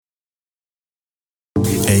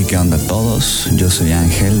Hey, ¿qué onda a todos? Yo soy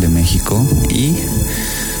Ángel de México y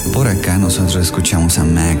por acá nosotros escuchamos a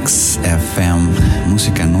Max FM,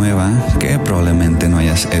 música nueva que probablemente no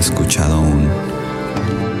hayas escuchado aún.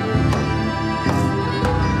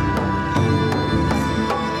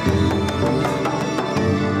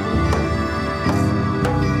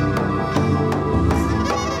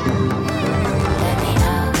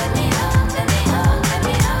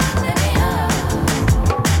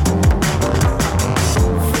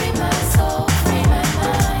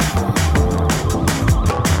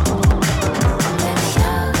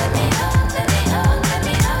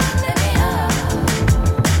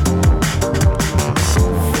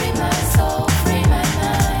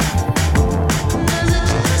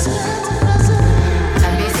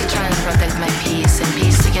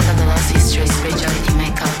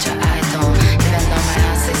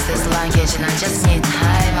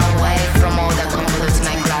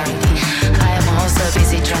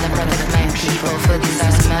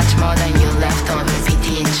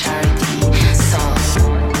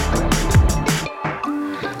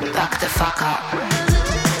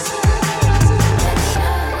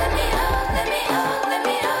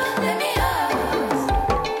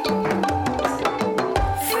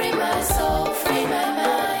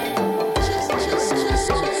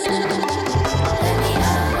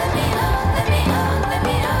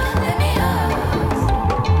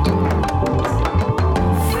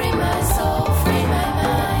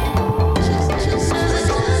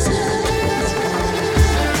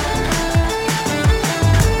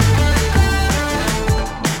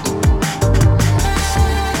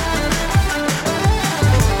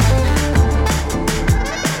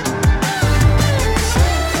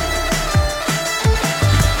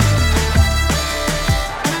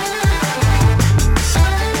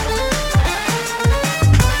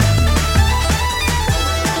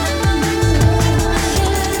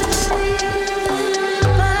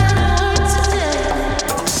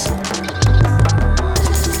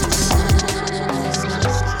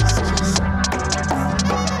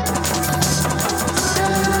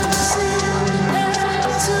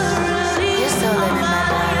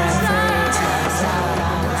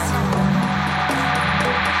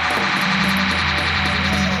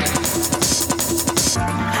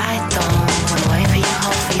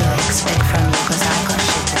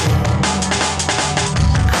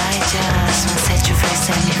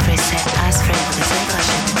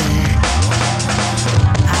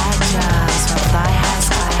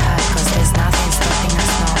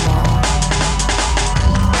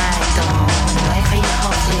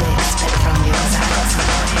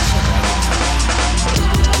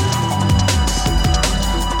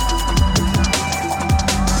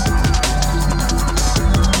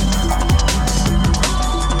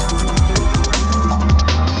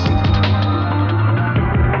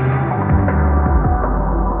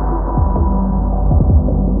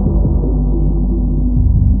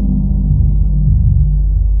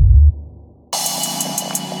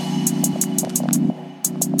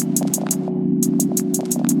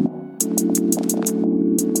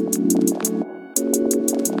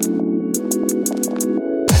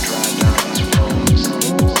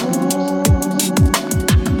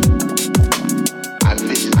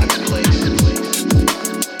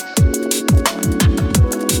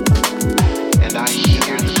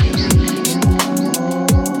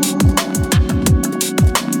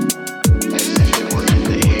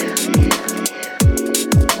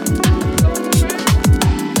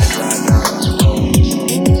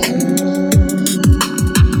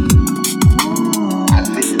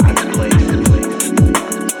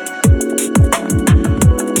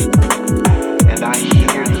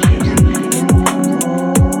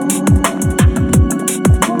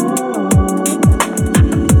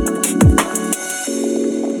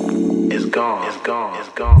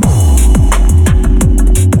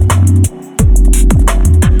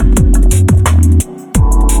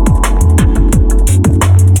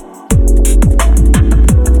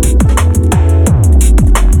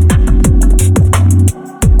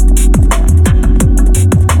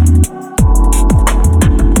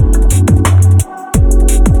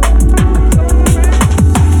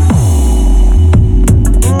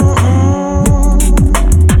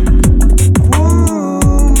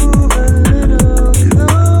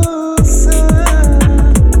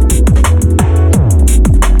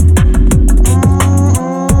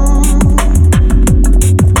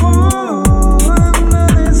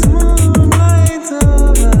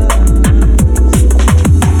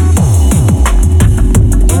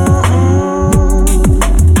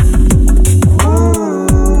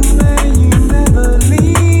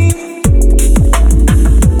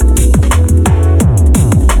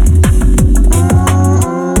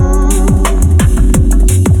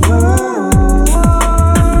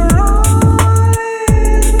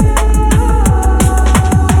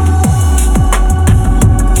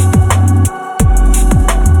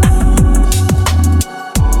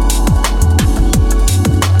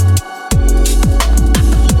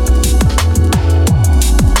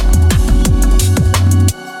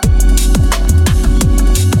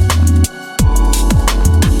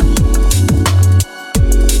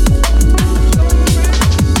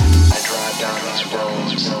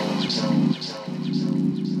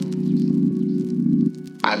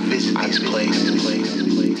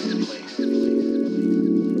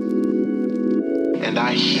 and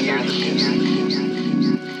I hear the music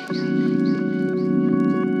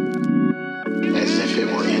as if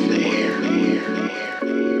it were in the air.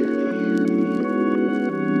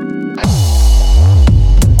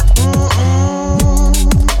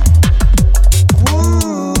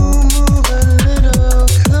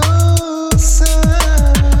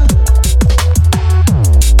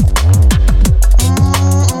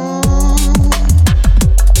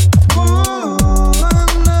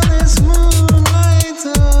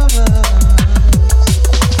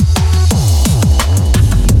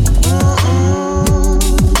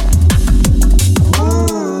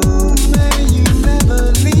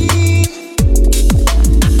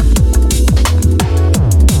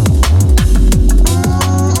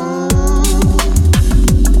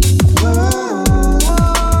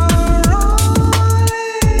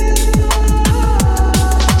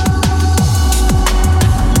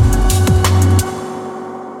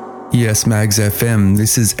 Yes, Mags FM.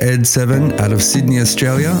 This is Ed7 out of Sydney,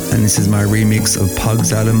 Australia, and this is my remix of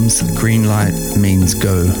PUG's ATOMZ Green Light Means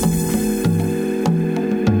Go.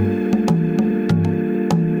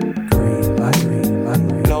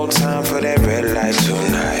 No time for that red light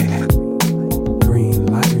tonight. Green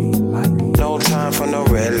light. No time for no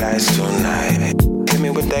red lights tonight. Hit me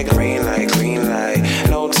with that green light, green light.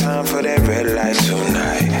 No time for that red light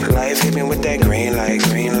tonight. Life hit me with that green light,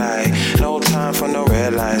 green light. No time for no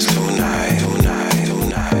red lights tonight, tonight,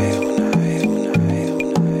 tonight, tonight, tonight,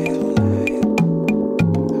 tonight.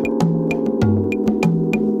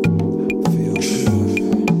 Feel good.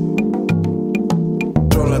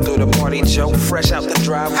 Rolling through the party, Joe, fresh out the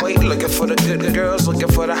driveway. Looking for the good girls, looking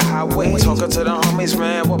for the highway. Talking to the homies,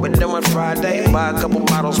 man, what we doing Friday? Buy a couple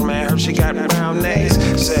bottles, man, heard she got brown nays.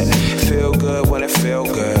 Said, feel good when it feel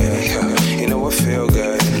good. You know it feel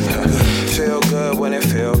good. Feel good when it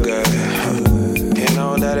feel good. You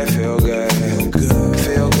know that it feel good.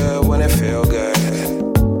 Feel good when it feel good.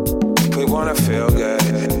 We wanna feel good.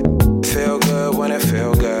 Feel good when it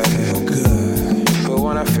feel good. We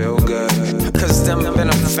wanna feel good. Cause them been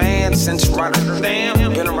a fan since Rotterdam.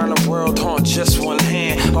 Been around the world on just one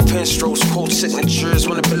hand. My pen strokes, quote signatures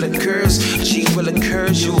when the bill occurs. G will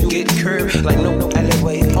occurs, you'll get curved like no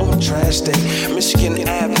alleyway on trash day. Michigan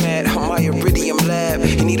Ave mad on my Iridium lab.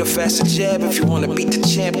 You need a faster jab if you wanna beat the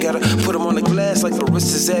champ. Gotta put them on the glass like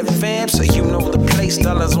baristas at Vamp. So you know the place,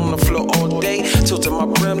 dollars on the floor all day. Tilting my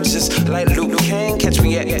brim just like Luke Kane. Catch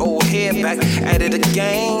me at old head, back at it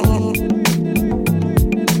again.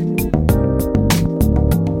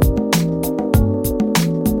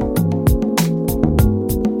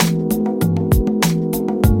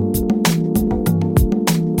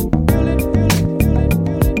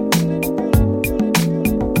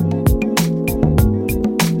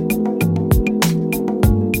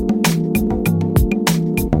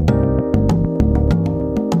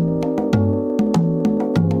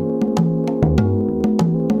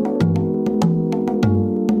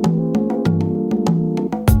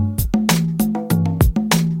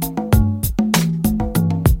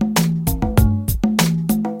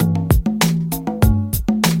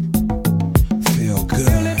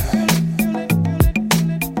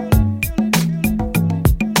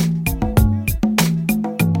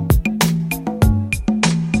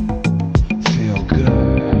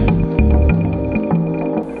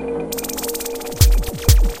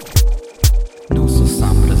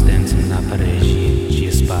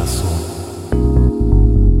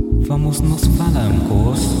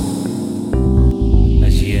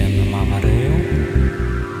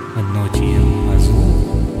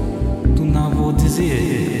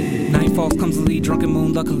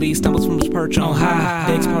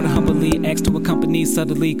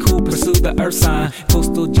 Subtly cool, pursue the earth sign.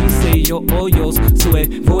 Coastal G say yo hoyos.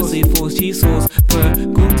 Sue voce forchisos.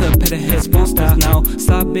 Pregunta para respostas. Now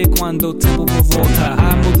sabe cuando tempo por volta.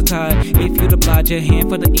 I move the tide. If you'd oblige your hand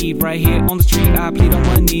for the eve. Right here on the street I plead on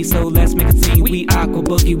one knee. So let's make a scene. We aqua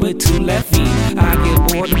boogie with two left feet. I get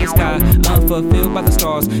bored of the sky, unfulfilled by the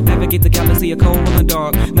stars. Navigate the galaxy, a cold in the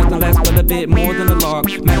dark. Nothing less but a bit more than a lark.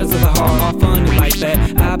 Matters of the heart, all fun is like that.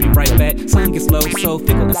 I'll be right back. Sun gets low, so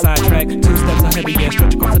fickle the sidetrack. 2 steps ahead of you,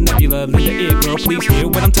 stretch across the nebula. Leave the ear, girl, please hear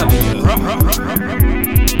what I'm telling you.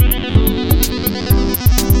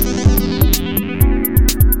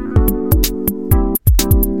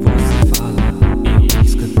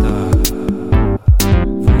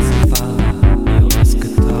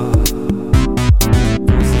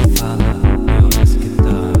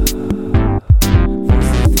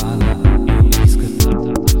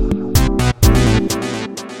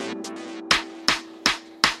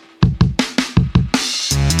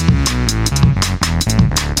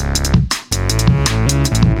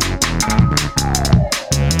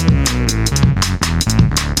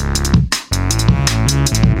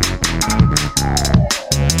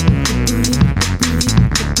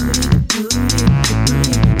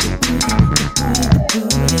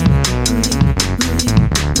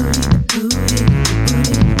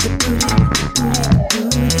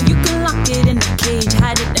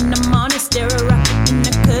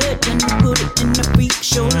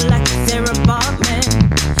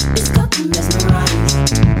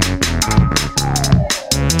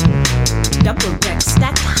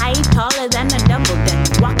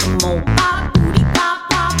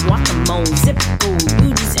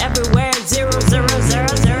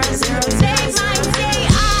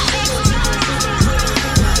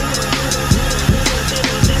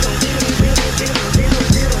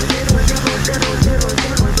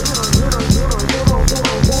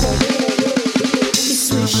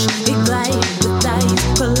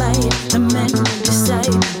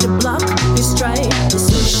 you stride, you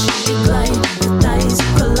swish, you glide, your thighs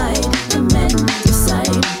collide, the men decide,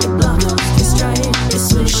 you block, you stride, you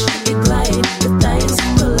swish, you glide, your thighs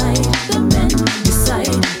collide, the men decide,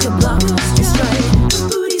 you block, you stride. The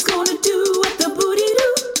booty's gonna do what the booty do.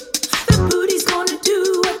 The booty's gonna do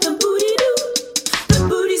what the booty do. The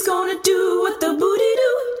booty's gonna do what the booty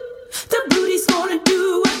do. The booty's gonna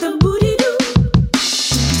do what the booty do.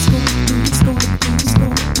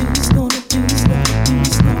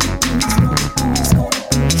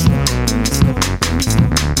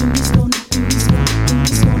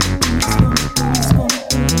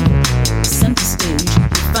 Center stage,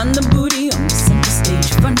 find the booty on the center stage,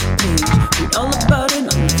 front page. Read all about it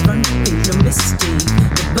on the front page. No mistake,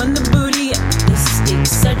 they burn the booty at this stage.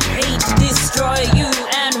 Such hate to destroy you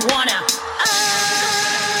and wanna.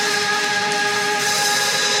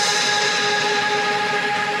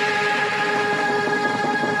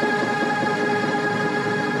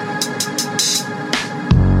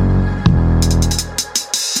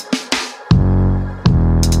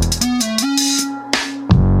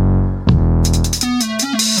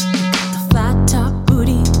 Flat top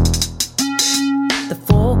booty, the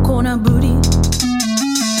four corner booty,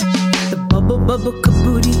 the bubble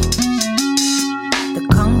booty, the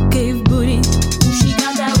concave booty. Ooh, she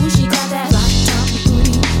got that, ooh, she got that. Flat top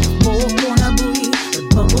booty, four corner booty, the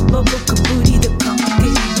bubble booty, the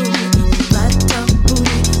concave booty. Flat top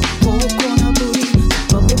booty, four corner booty, the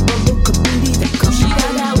bubble booty, the concave booty. She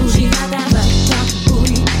got that, ooh, she got that. Flat top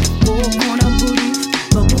booty, four corner booty,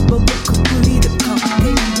 bubble booty, the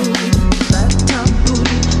concave booty. Flat top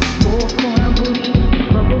booty, four corner booty,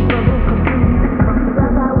 bubble booty.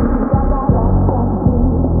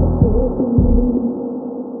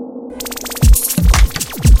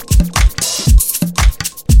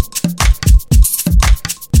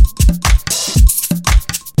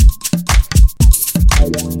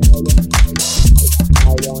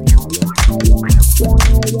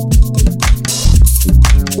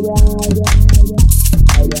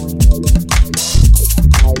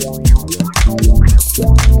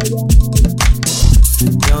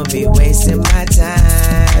 Don't be wasting my time.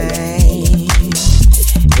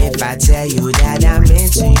 If I tell you that I'm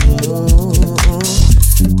into you,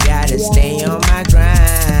 gotta stay on my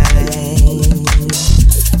grind.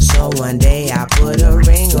 So one day I put a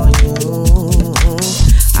ring on you.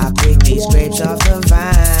 I pick these grapes off the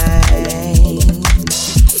vine.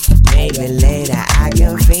 Maybe later I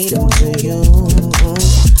can feed them to you.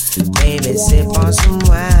 Baby, sip on some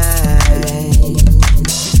wine.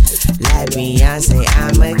 Like Beyonce,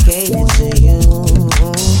 I'ma cater to you.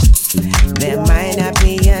 There might not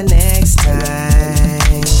be a next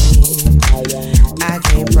time. I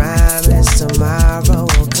can't promise tomorrow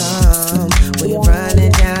will come. We're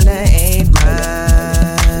running down the 8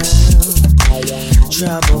 mile.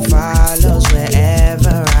 Trouble follows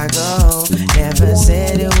wherever I go. Never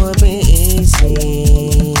said it would be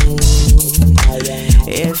easy.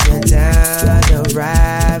 If you're down to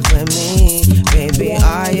ride with me, baby,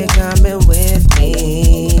 are you coming with me?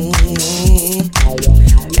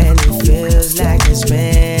 And it feels like it's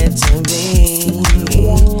meant to be.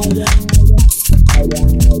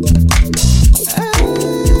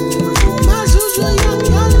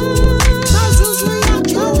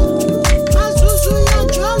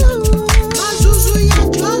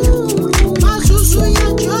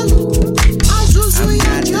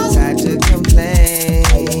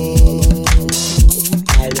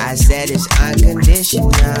 I said it's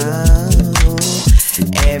unconditional.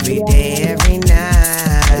 Every day, every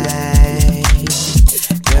night.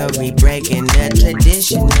 Girl, we breaking the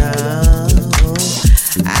traditional.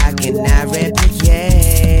 I cannot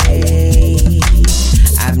replicate.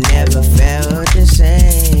 I've never felt the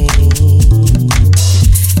same.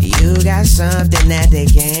 You got something that they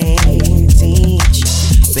can't teach.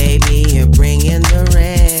 Baby, you're bringing the rain.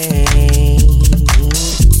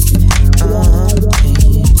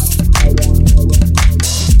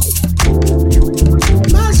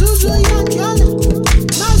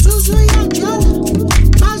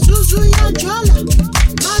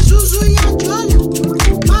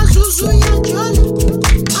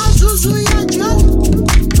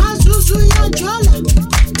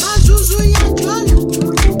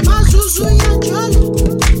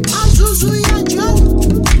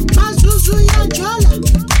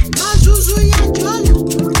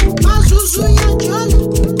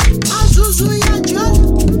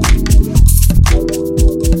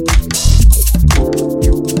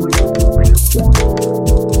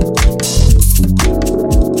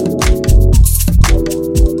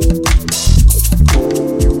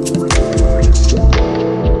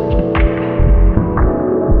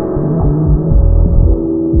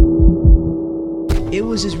 it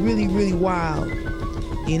was just really, really wild.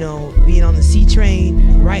 You know, being on the C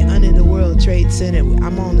train right under the World Trade Center.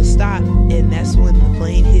 I'm on the stop, and that's when the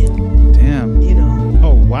plane hit. Damn. You know.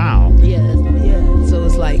 Oh, wow. Yeah. So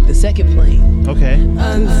it's like the second plane. Okay.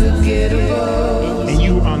 Unforgettable. And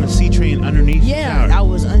you were on the C train underneath the tower? Yeah, I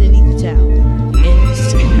was underneath the tower.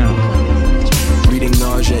 Reading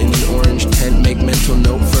nausea in an orange tent, make mental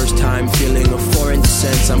note, first time feeling a foreign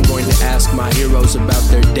sense. I'm going to ask my heroes about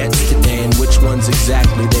their debts today and which ones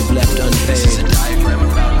exactly they've left unpaid. This is a diagram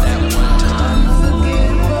about that one time.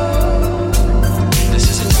 This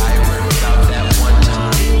is a diagram about that one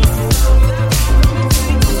time.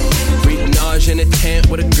 Reading nausea in a tent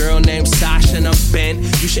with a girl named Sasha and I'm bent.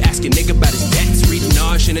 You should ask your nigga about his debts. Reading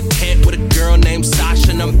nausea in a tent with a girl named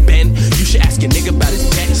Sasha and I'm bent. You should ask your nigga about his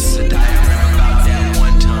debts. This is a diagram.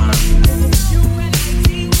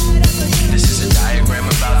 This is a diagram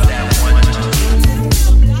about that one time.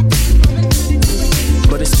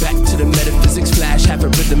 But it's back to the metaphysics flash, have a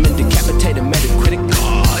rhythm and decapitate a metacritic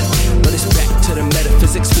god. But it's back to the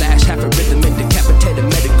metaphysics flash, have a rhythm and decapitate a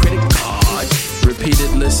metacritic god.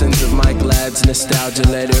 Repeated listens of Mike Ladd's nostalgia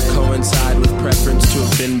later coincide with preference to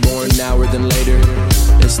have been born nower than later.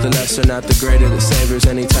 It's the lesser, not the greater, that savors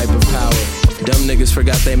any type of power. Dumb niggas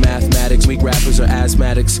forgot they mathematics. Weak rappers are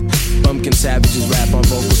asthmatics. Bumpkin savages rap on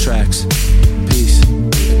vocal tracks. Peace.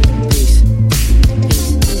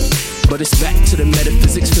 But it's back to the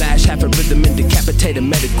metaphysics flash, half a rhythm and decapitate a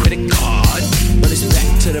metacritic card. But it's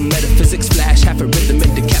back to the metaphysics flash, half a rhythm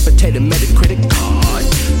and decapitate a metacritic card.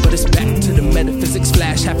 But it's back to the metaphysics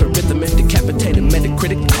flash, half a rhythm and decapitate a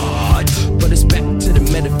metacritic card. But it's back to the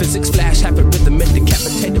metaphysics flash, half a rhythm and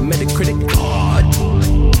decapitate a metacritic card.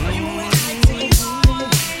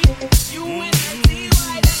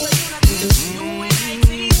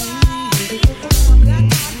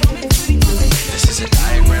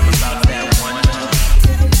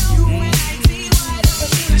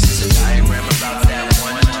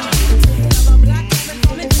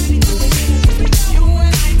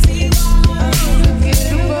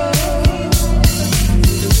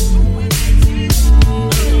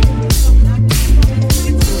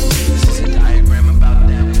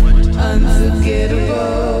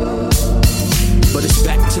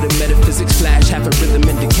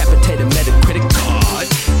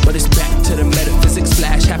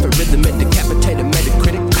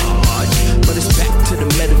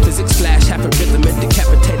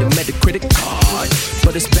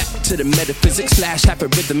 Metaphysics flash, half a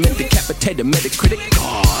rhythm and decapitate a metacritic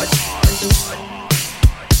card.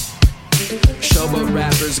 Showboat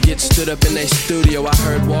rappers get stood up in their studio. I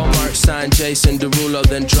heard Walmart sign Jason Derulo,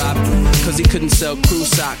 then dropped cause he couldn't sell crew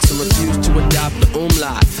socks and refused to adopt the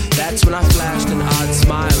umlaut. That's when I flashed an odd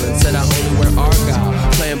smile and said I only wear Argyle.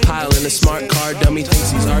 Playing pile in a smart car, dummy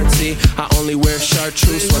thinks he's artsy. I only wear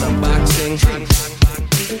chartreuse when I'm boxing.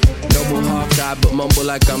 Noble Hawkeye, but mumble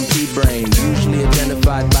like I'm pea-brained. Usually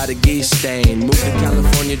identified by the geese stain. Moved to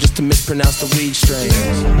California just to mispronounce the weed strains.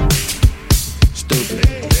 Stupid.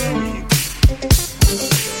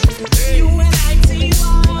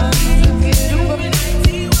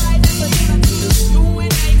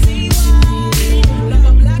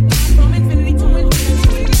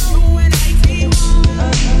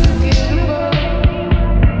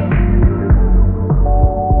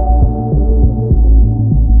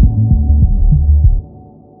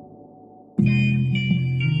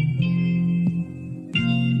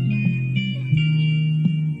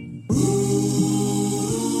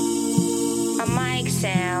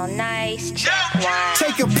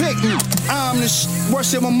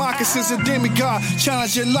 Worship my moccasins, a demigod.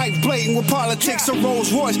 Challenge your life, blatant with politics, a Rolls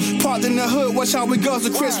Royce. Parked in the hood, watch how we goes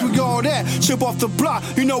to Chris, we all that. Chip off the block,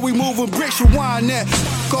 you know we moving bricks, rewind that.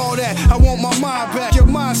 All that, I want my mind back. Your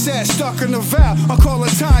mindset stuck in the vow, I call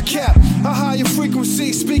it time cap. A higher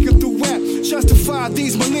frequency, speaking through rap. Justify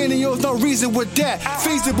these millennials, no reason with that.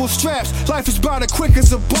 Feasible straps, life is about as quick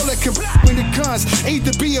as a bullet can when the guns.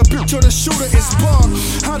 Either be a bitch or the shooter is bug.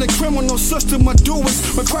 How the criminal system will do it.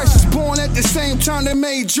 When Christ was born at the same time they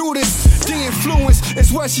made Judas. The influence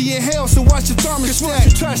is what she inhale, so watch your thermostat.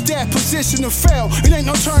 You touch that position to fail, it ain't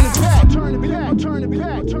no turning back.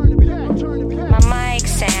 My mic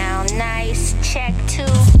sound nice, check 2.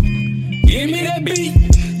 Give me that beat,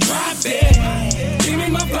 drop that. Give me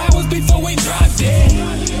my flowers before we drop that.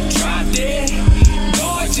 Drop that,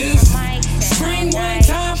 gorgeous. Scream one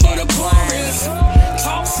time for the chorus.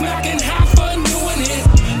 Talk smacking high for doing it.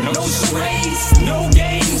 No charades, no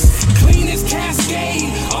games. Clean as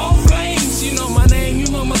Cascade, all flames. You know my name, you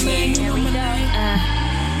know my name.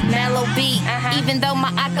 Mellow beat, even though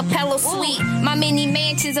my acapella sweet. My mini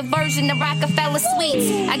mansion is a version of Rockefeller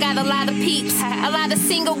Suites. I got a lot of peeps, a lot of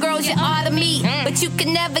single girls you ought to meet, but you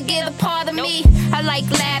can never get a part of me. I like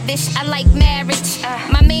lavish, I like marriage.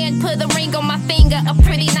 My man put a ring on my finger, a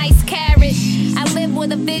pretty nice carrot. I live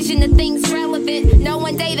with a vision of things relevant. No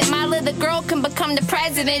one day that my little girl can become the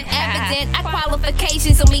president. Evident, our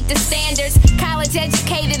qualifications will meet the standards. College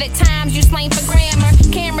educated at times, you slang for grammar.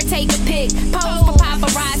 Camera take a pic, pose for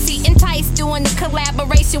paparazzi. Enticed doing the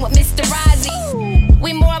collaboration with Mr. Rozzy.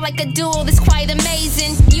 We more like a duel that's quite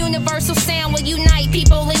amazing. Universal sound will unite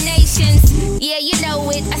people and nations. Yeah, you know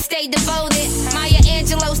it, I stay devoted. Maya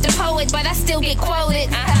Angelou's the poet, but I still get quoted.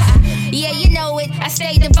 Yeah, you know it, I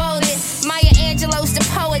stay devoted. Maya Angelou's the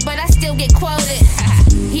poet, but I still get quoted.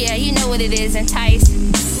 Yeah, you know what it is, Entice.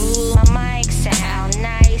 Ooh, my mic sound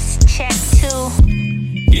nice. Check 2.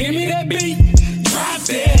 Give me that beat, drop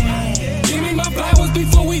that. Give me my flowers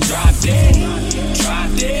before we drop that. Drop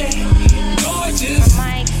that, gorgeous.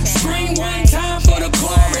 Scream one time for the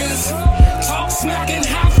chorus. Talk smack and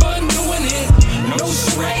have fun doing it. No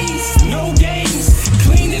charades, no games.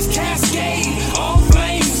 Clean as Cascade, all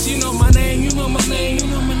flames. You know my name, you know my name, you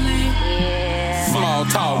know my name. Small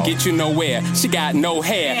talk, get you nowhere. She got no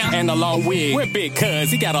hair and a long wig. We're big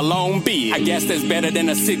cuz he got a long beard. I guess that's better than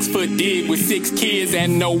a 6-foot dig with 6 kids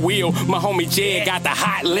and no wheel. My homie Jed got the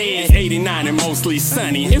hot legs. 89 and mostly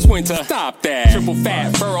sunny. It's winter. Stop that. Triple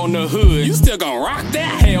fat fur on the hood. You still gon' rock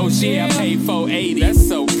that? Hell yeah, I paid $480. That's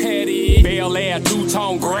so petty. Bel Air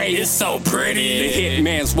 2-tone gray. It's so pretty. The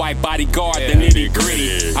hitman's white bodyguard, the nitty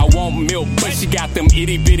gritty. I want milk, but she got them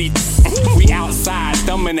itty bitty. We outside,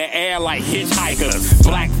 thumb in the air like hitchhikers.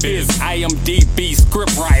 Black fizz, IMDb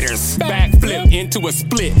script writers. Backflip into a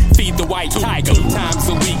split, feed the white tiger 2 times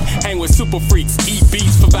a week. Hang with super freaks, eat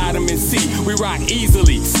beats for vitamin C. We rock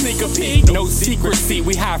easily, sneak a peek, no secrecy.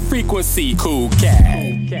 We high frequency, cool cat.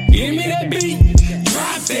 Give me that beat,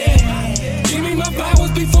 drop that. Give me my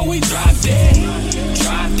flowers before we drop that.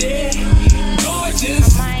 Drop that,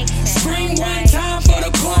 gorgeous. Scream one time for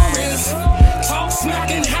the chorus. Talk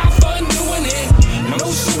smack and have fun doing it.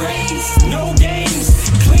 No charades, no games.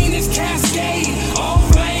 Clean as Cascade, all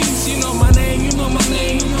flames. You know my name, you know my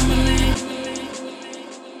name, you know my name.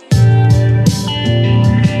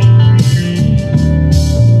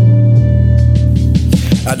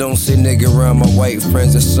 I don't say nigga around my white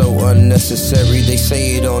friends, it's so unnecessary. They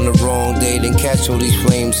say it on the wrong day, then catch all these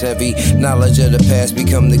flames heavy. Knowledge of the past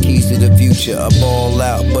become the keys to the future. I ball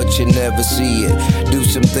out, but you never see it. Do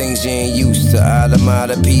some things you ain't used to.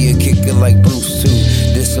 Onomatopoeia, kick it like Bruce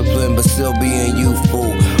too. Disciplined, but still being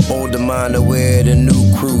youthful. Older mind aware of the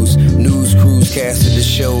new crews. News crews casted the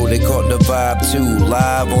show, they caught the vibe too.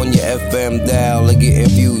 Live on your FM dial and getting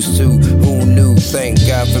views too. Who knew? Thank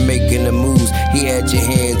God for making the moves. He had your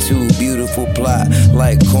hand too. Beautiful plot,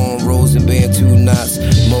 like cornrows and Bantu knots.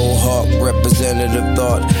 Mohawk representative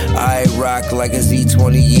thought. I rock like a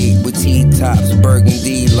Z28 with T-tops.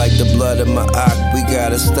 Burgundy like the blood of my ock. We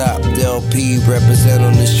gotta stop. Del P represent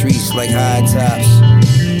on the streets like high tops.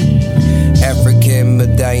 African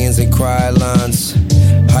medallions and cry lines.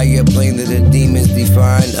 Higher plane that the demons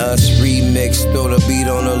define us. Remix, throw the beat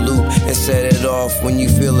on a loop and set it off. When you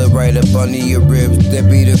feel it right up under your ribs, that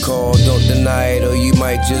be the call. Don't deny it or you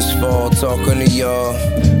might just fall. Talking to y'all,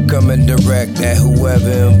 coming direct at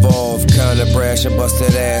whoever involved. Kinda brash, I bust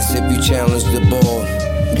that ass if you challenge the ball.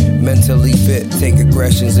 Mentally fit, take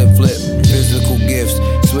aggressions and flip. Physical gifts,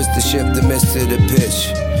 switch the shift and miss to the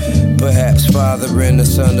pitch. Perhaps father and the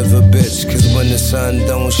son of a bitch. Cause when the sun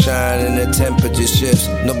don't shine and the temperature shifts,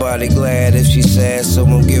 nobody glad if she's sad, so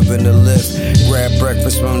I'm giving a lift. Grab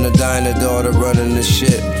breakfast from the diner, daughter running the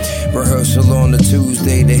shit. Rehearsal on the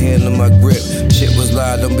Tuesday to handle my grip. Shit was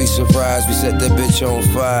live, don't be surprised, we set that bitch on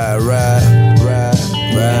fire. Ride, ride,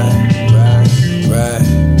 ride, ride, ride,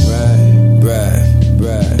 ride, ride,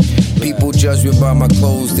 ride. People judge me by my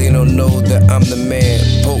clothes, they don't know that I'm the man.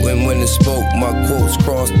 Potent when it spoke, my quotes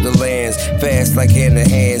crossed the lands. Fast like hand in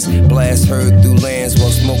hands, blast heard through lands while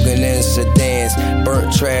smoking in sedans.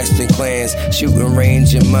 Burnt trash in clans, shooting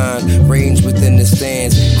range in mind, range within the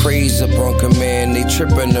stands. Craze upon command, they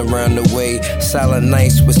tripping around the way. Silent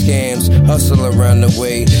nights with scams, hustle around the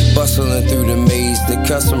way. Bustling through the maze, the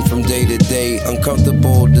custom from day to day.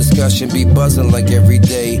 Uncomfortable discussion be buzzing like every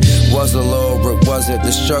day. Was a law or was it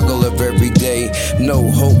the struggle of every day? No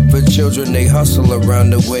hope for children, they hustle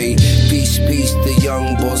around the way. Peace, peace, the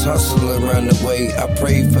young boys hustle around the way. I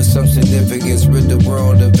pray for some significance, rid the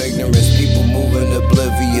world of ignorance. People moving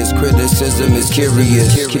oblivious, criticism is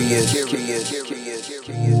curious.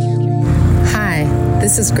 Hi,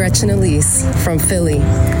 this is Gretchen Elise from Philly.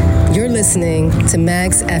 You're listening to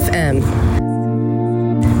Mags FM.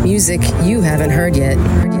 Music music you haven't heard yet.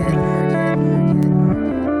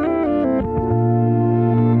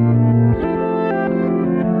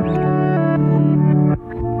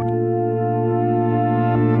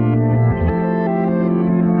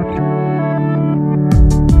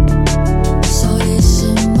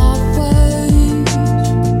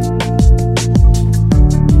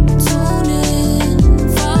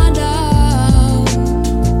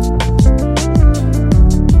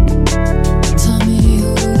 Tell me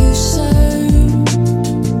who you serve.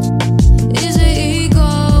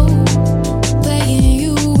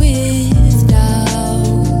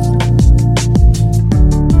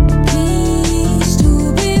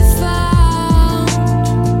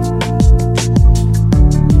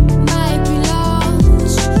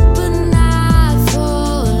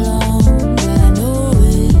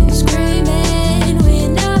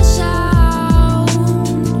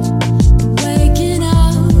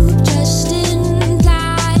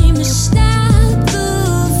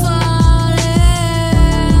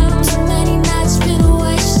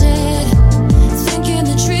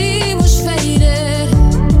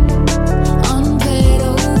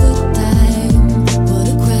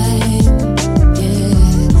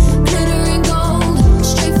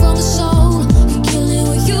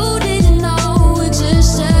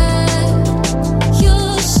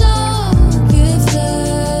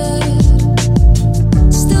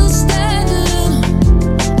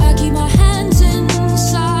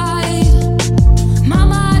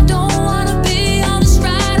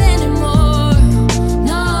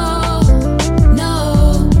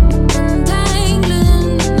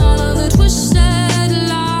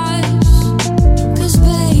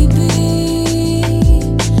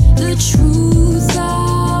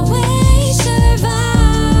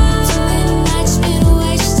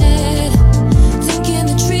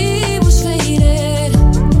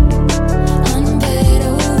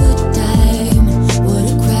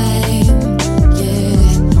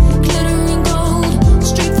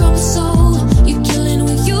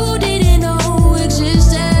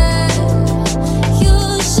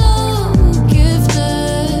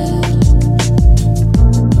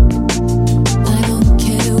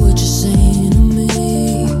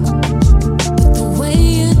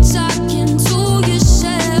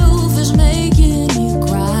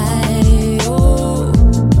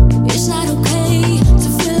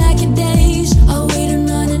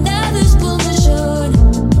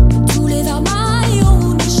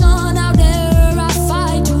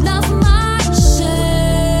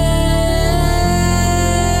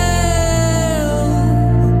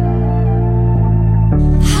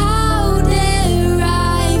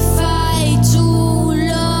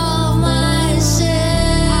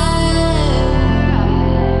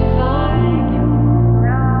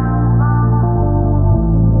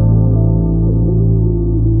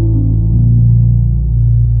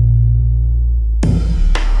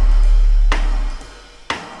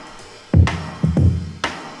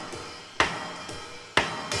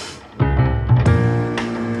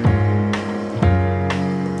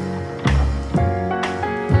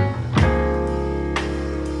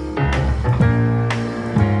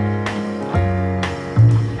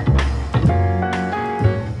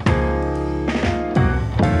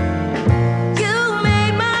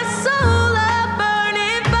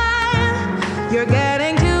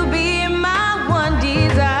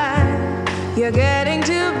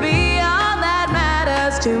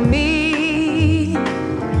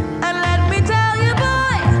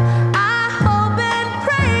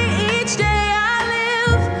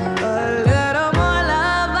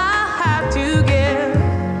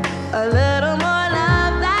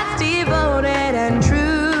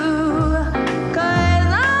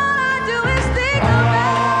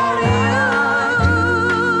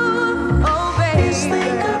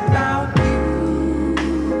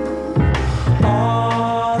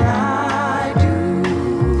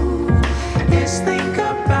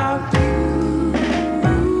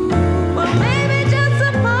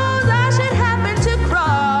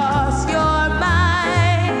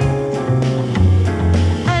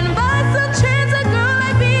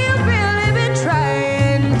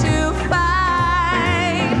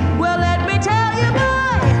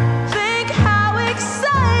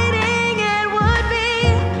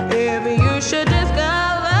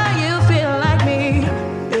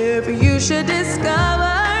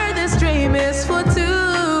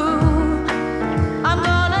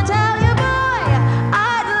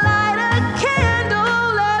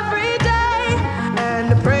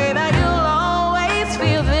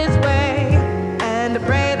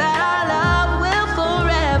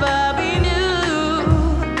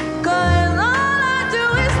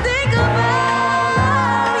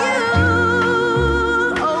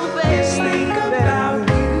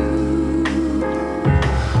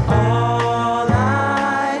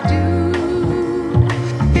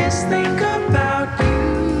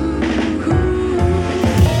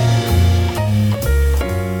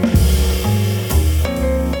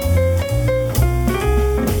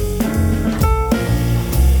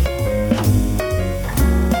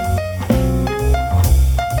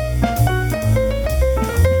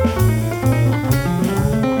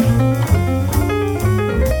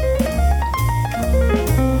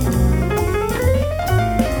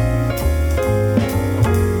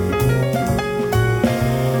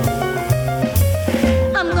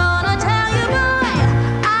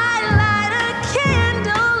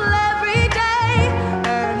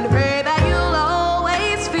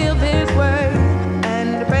 feel this way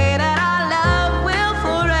and pray that our love will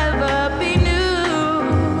forever be new.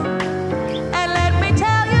 And let me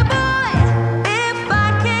tell you, boy, if I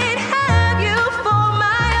can't have you for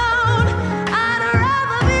my own, I'd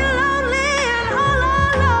rather be lonely and all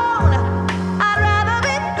alone. I'd rather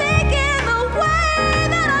be thinking the way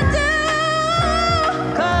that I do,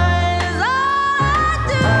 'cause all I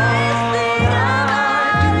do is think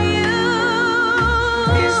about you.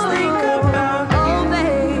 Is think about you. Oh,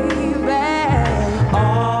 baby.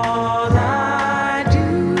 All I do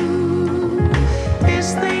is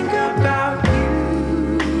think about you.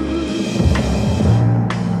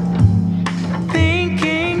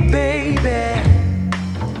 Thinking, baby,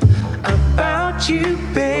 about you,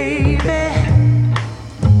 baby.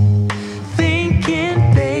 Thinking,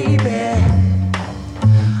 baby,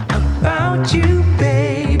 about you,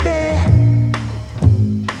 baby.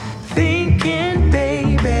 Thinking,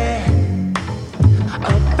 baby,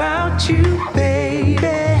 about you,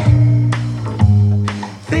 baby.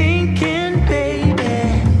 Thinking, baby,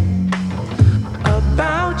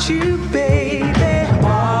 about you, baby.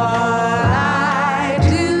 All I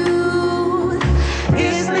do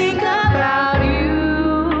is think about you.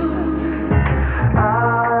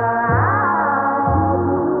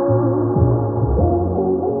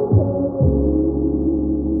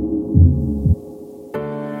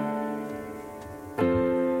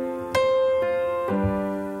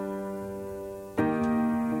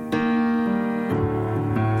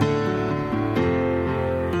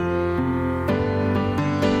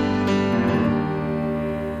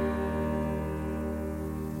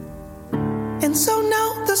 And so now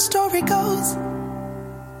the story goes,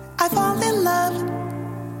 I fall in love,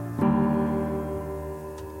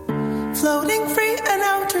 floating free in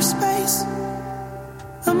outer space.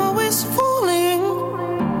 I'm always falling.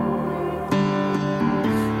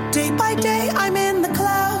 Day by day I'm in the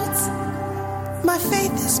clouds. My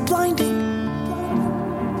faith is blinding.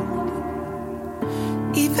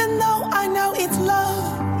 Even though I know it's love,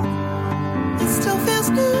 it still feels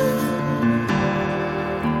new.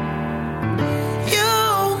 You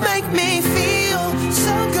make me feel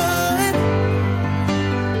so good.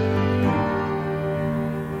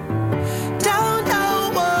 Don't know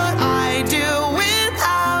what I do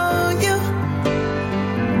without you.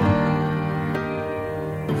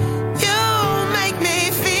 You make me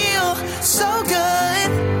feel so good.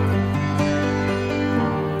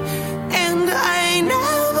 And I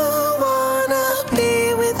never wanna be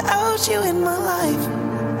without you in my life.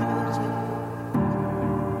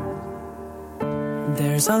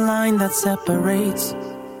 There's a line that separates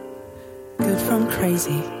good from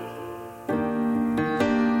crazy.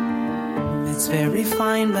 It's very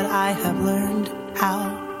fine, but I have learned how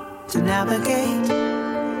to navigate.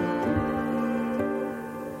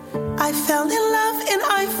 I fell in love and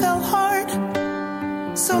I fell hard,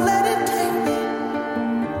 so let it take me.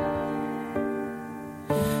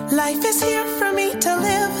 Life is here for me to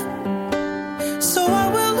live, so I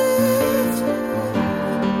will live.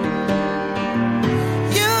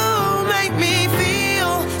 You make me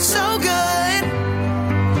feel so good.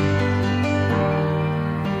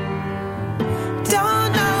 Don't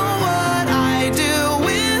know what I do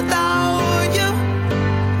without you.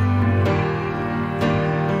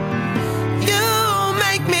 You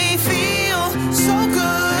make me feel so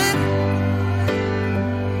good.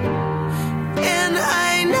 And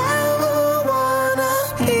I never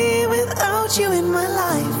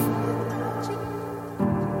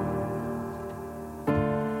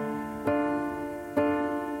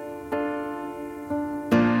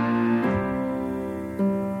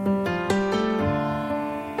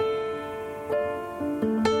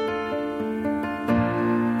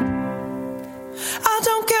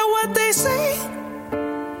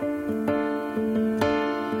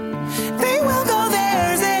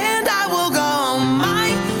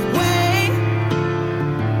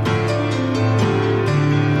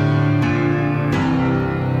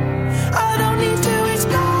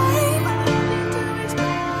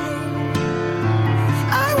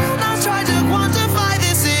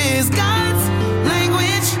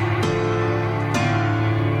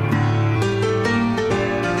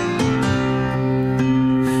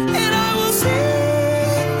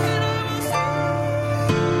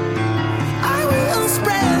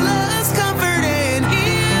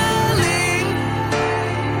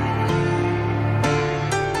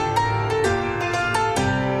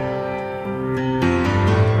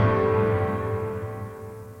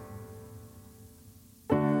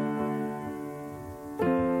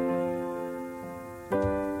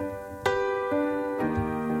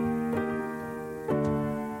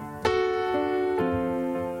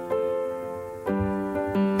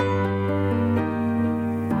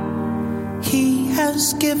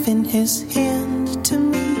has given his hand to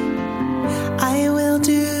me, I will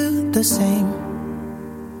do the same.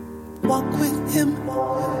 Walk with him,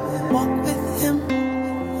 walk with him,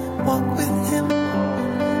 walk with him,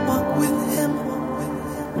 walk with him.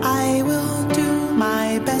 I will do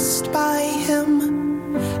my best by him.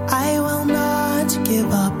 I will not give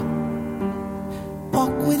up.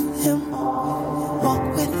 Walk with him,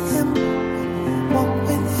 walk with him, walk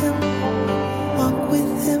with him, walk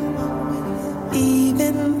with him.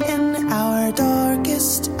 Even in our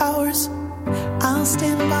darkest hours, I'll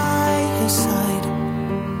stand by his side.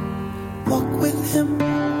 Walk with him,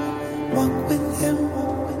 walk with him,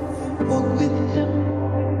 walk with him.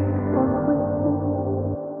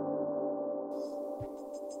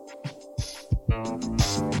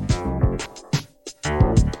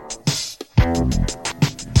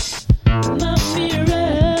 My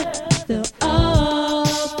mirror fell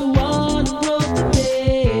off the wall and broke the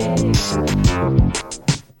bed.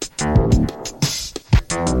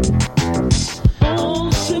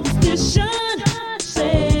 Old superstition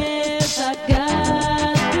says I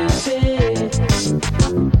got to bed.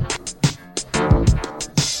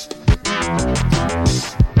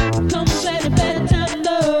 Come play the better time,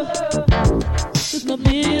 love, 'cause my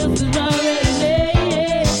bills is already laid.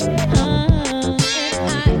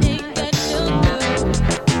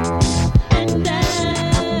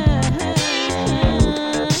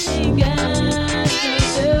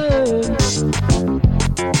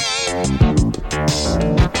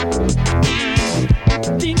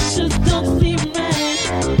 Things just don't seem right.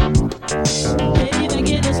 Can't even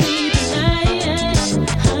get no sleep at night.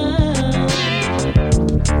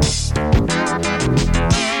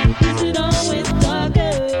 Is it always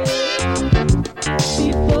darker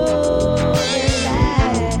before the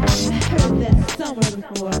light? I heard that somewhere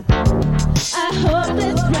before. I hope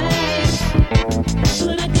that's right.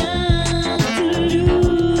 But I got to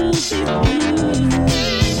lose these blues.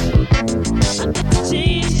 I got to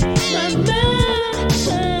change my mind.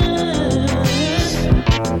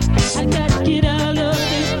 I gotta get out of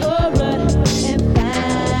this aura and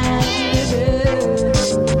find it.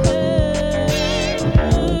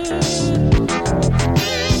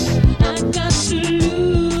 I got to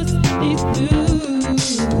lose these blues.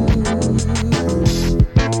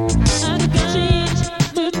 I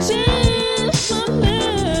gotta change my mind.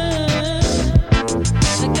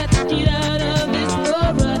 I got to get out of this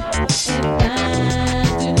aura and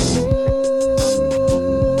find it.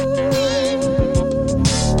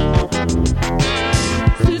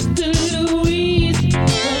 Sister Louise, why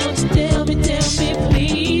don't you tell me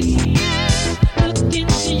please? Look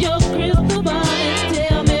into your crystal ball and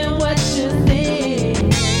tell me what you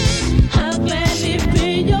think. I'll gladly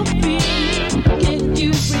pay your fee. Can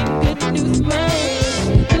you bring good news right?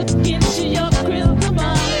 Look into your crystal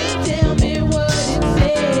ball and tell me what it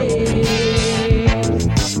says.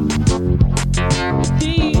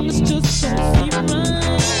 Things just don't seem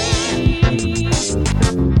right.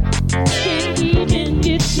 Can't even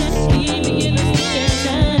get you sleeping in the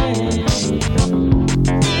night.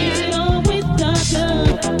 Is it always darker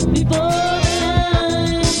before the light?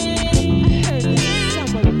 I heard that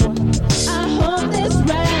somewhere before. I hope that's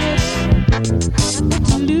right. I got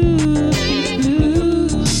to lose these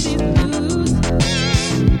blues, these blues.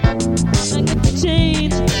 I got to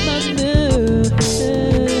change my mood.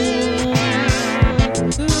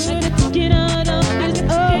 I got to get out of this,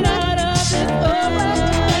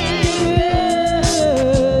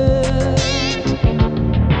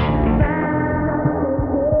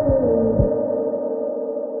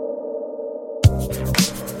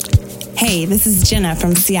 Hey, this is Jenna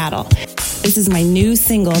from Seattle. This is my new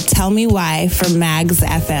single, Tell Me Why, for Mags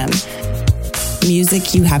FM.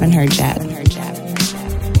 Music you haven't heard yet.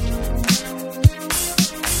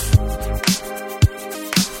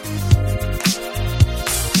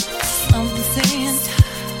 Something saying,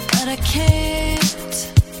 but I can't.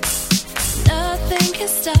 Nothing can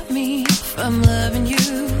stop me from loving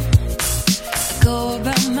you. I go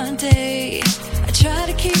about my day. I try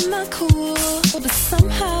to keep my cool, but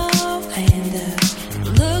somehow I end up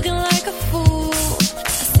looking like a fool. I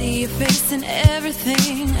see your face in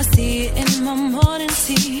everything. I see it in my morning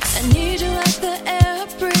tea. I need you like the air I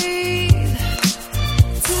breathe.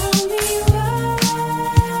 Tell me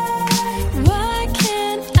why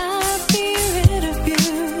can't I be rid of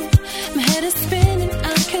you? My head is spinning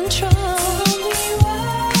out of control. Tell me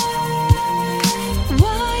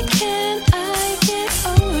why can't I get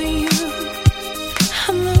over you?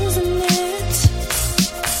 I'm losing it.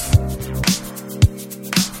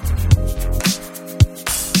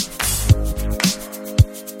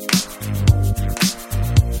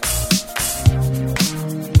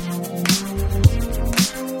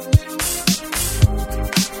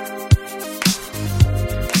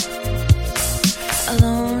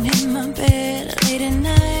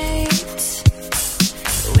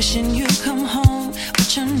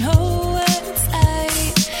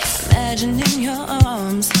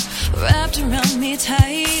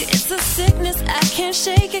 tight. It's a sickness I can't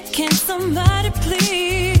shake it. Can somebody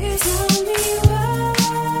please tell me why?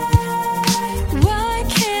 Why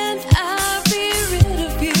can't I be rid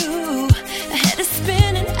of you? My head is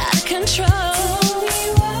spinning out of control. Tell me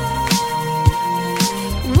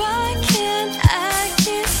why can't I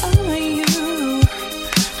get over you?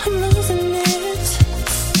 I'm losing it.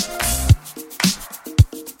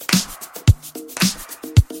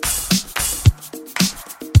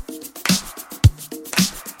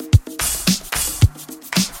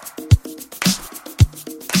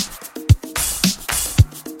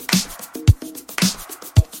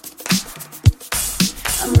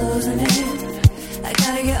 I'm losing it. I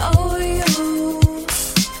gotta get over you.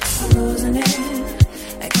 I'm losing it.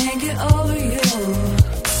 I can't get over you.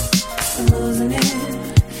 I'm losing it.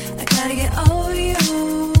 I gotta get over you.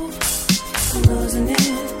 I'm losing it.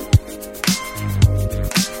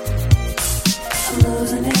 I'm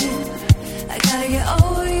losing it. I gotta get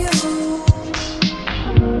over you.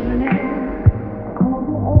 I'm losing it.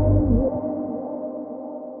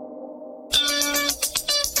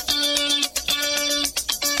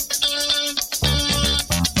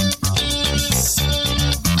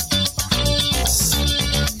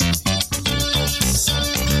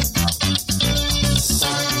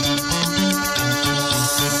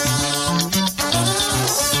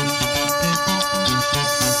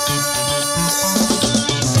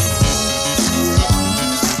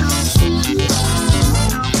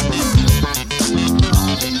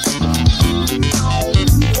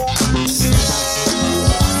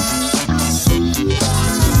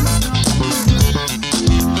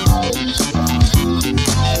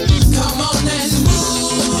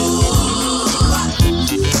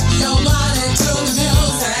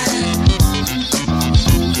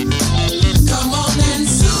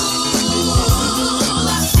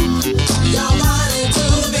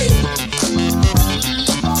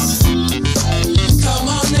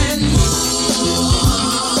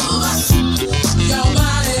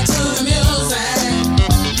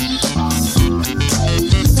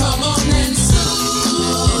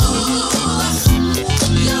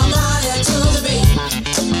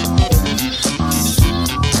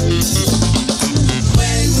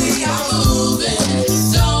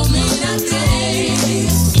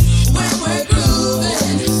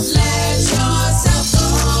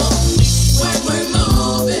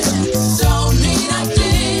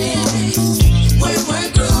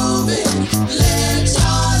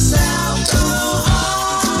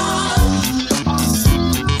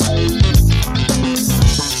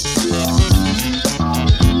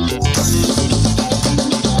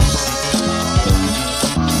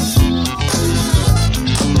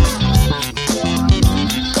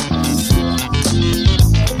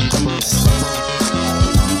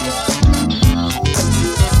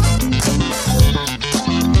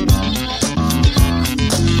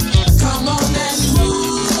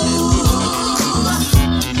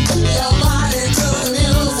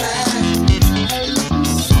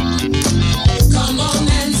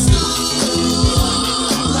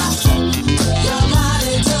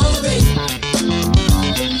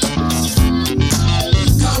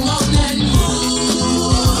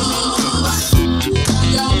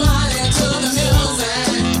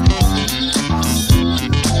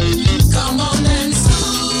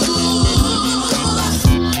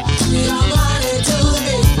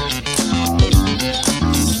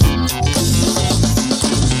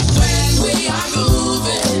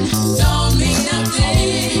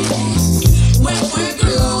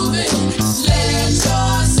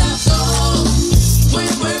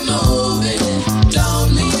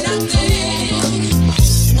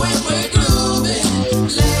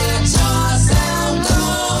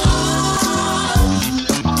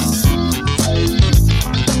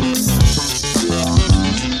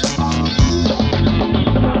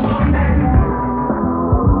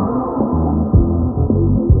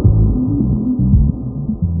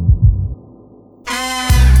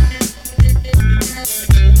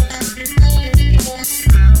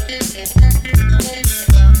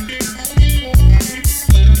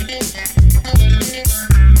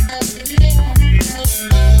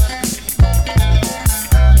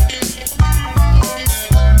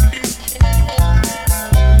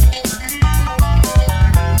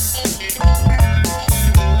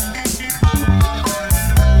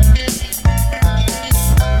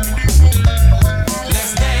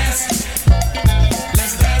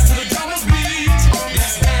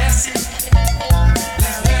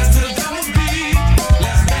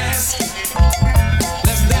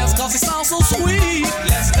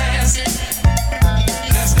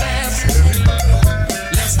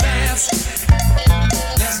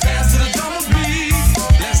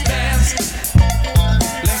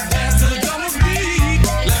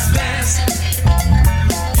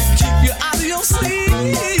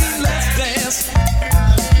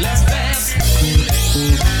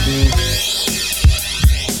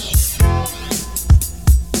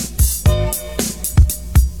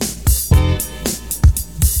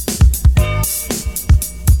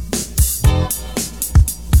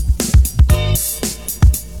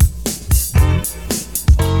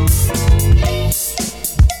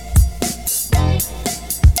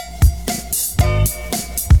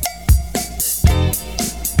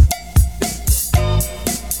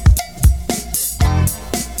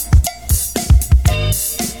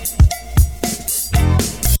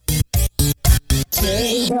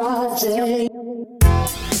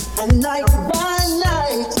 and night by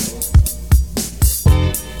night,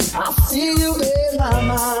 I see you in my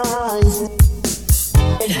mind.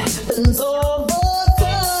 It happens over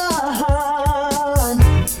time.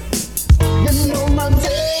 You know my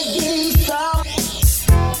day keeps out,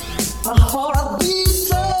 my heart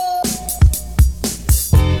beats up.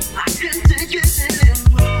 I can't take it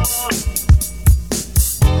anymore.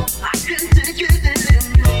 I can't take it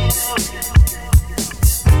anymore.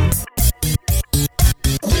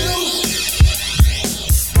 You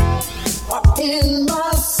are in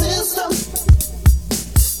my system.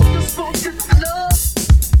 Just focus love.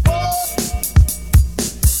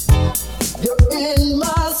 You're in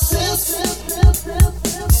my system.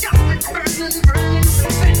 Got me burning, burning,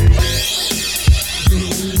 burning.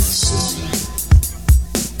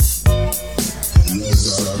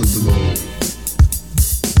 Yes, I could blow.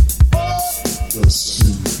 Just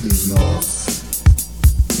enough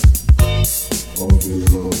of your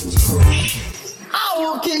love is hurt. I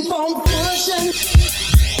will keep on pushing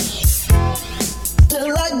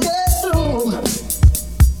till I get through.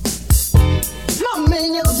 My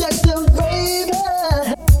main objective, baby,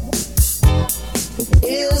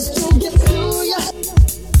 is to get through ya.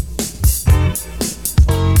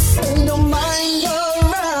 Ain't no mind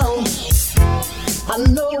around. I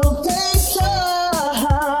know it'll take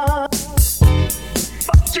time,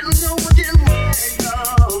 but you know what you make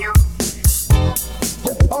of.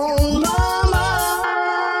 You're on my mind.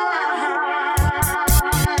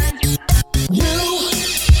 You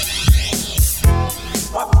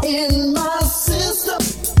are in my system.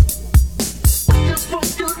 I just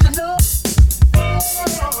want you to know.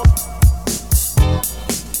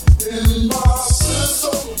 In my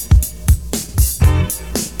system.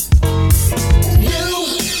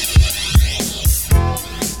 You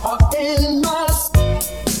are in my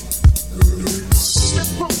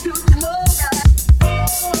just want you to know that.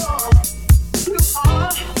 You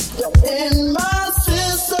are. You're in my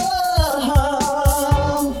system.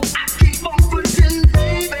 I keep on pushing,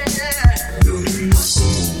 baby. You're in my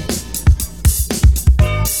system.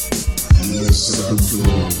 Yes, I could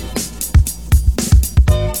blow.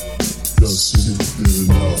 Just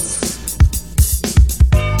enough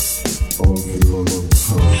of your love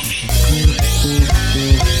touch.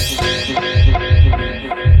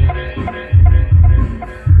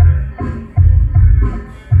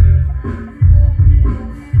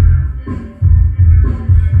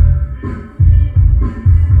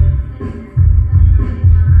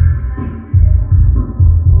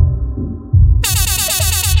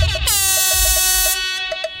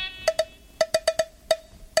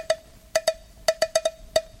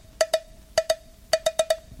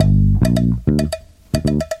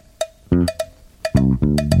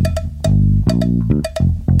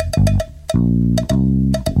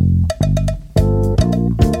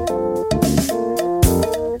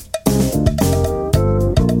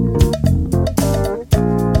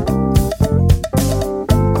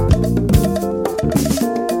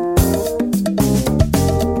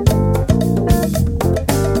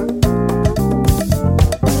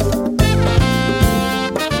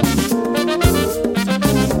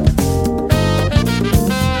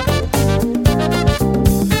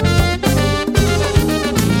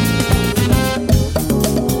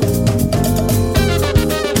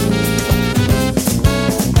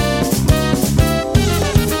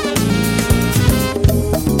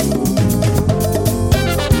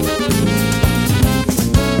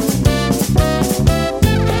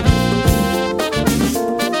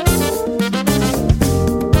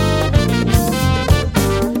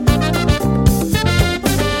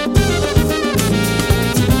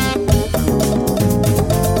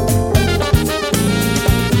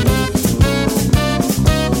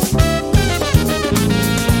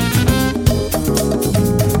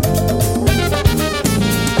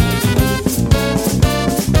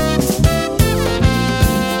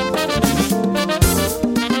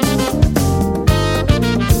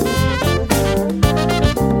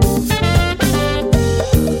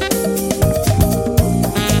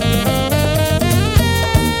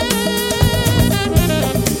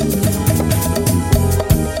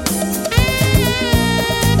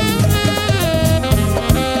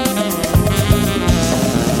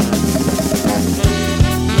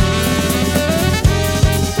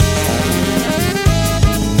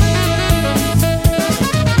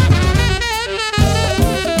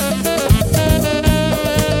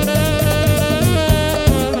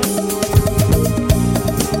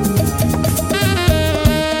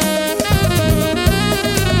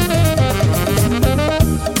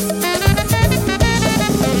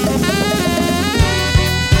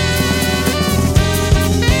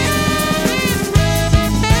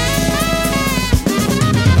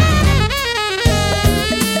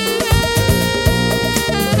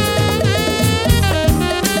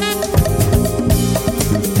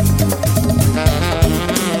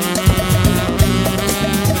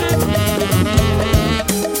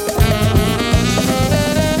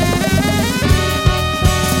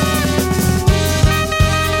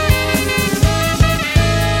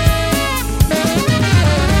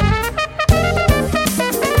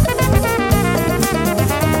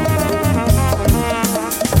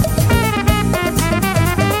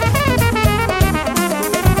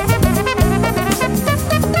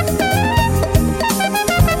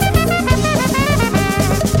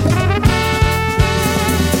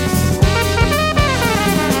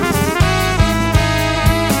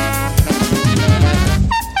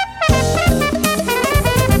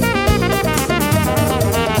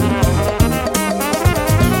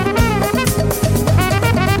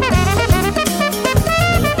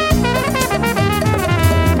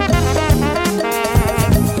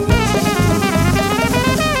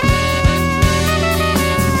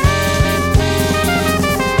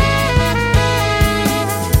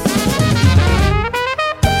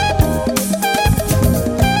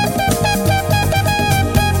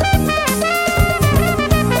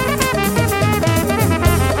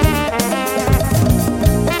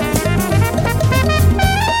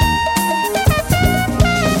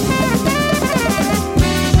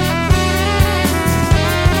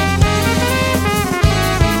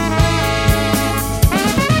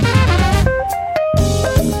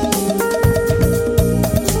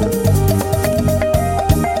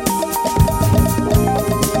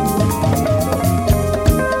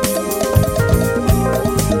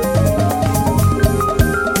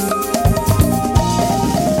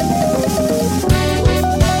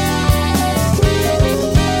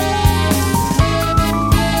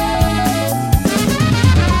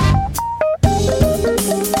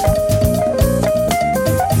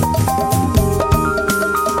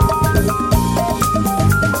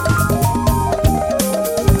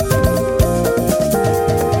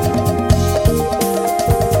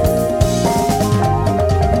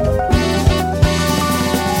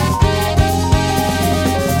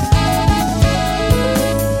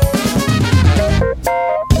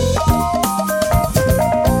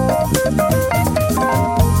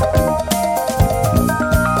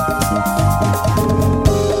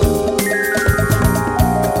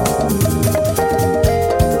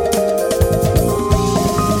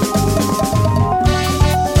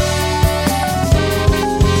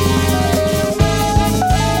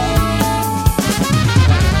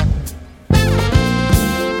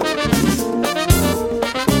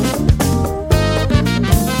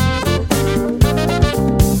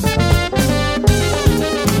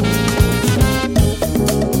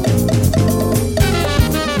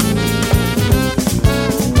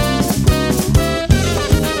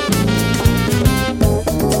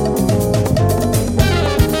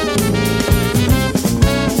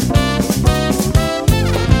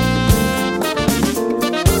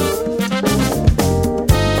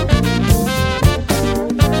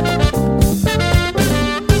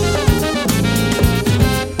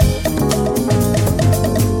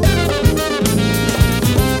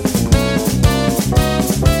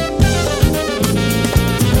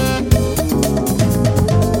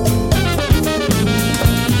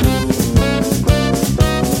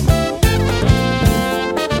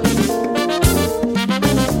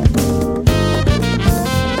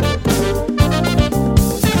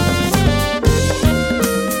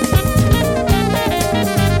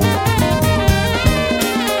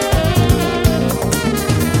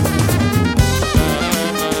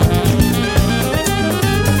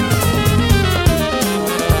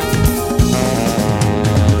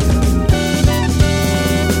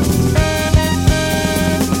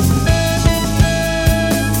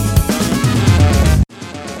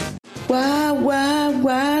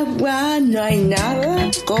 hay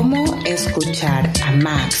nada como escuchar a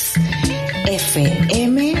Max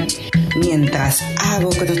FM mientras hago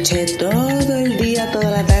crochet todo el día,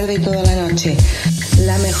 toda la tarde y toda la noche.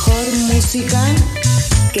 La mejor música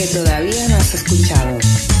que todavía no has escuchado.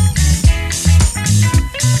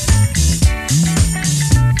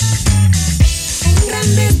 Un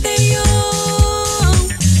gran destello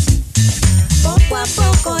poco a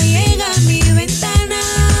poco llega a mi ventana.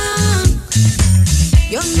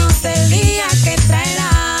 Yo no sé el día que traerá.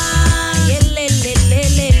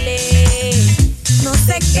 No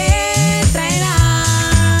sé qué traerá.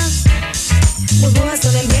 Burbujas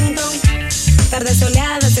con el viento, tardes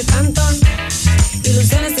soleadas de tanto,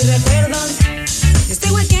 ilusiones y recuerdos. Yo estoy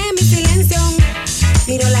igual que en mi silencio.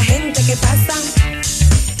 Miro a la gente que pasa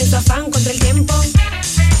en su afán contra el tiempo.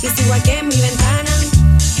 Y sigo aquí en mi ventana,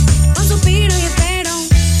 con suspiro y espero.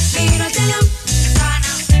 Miro al cielo,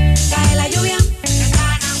 cae la lluvia,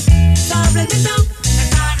 sopla el viento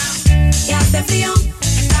y hace frío.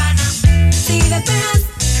 Si despejas,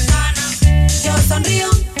 yo sonrío.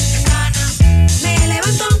 Me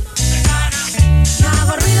levanto, no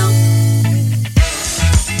hago ruido.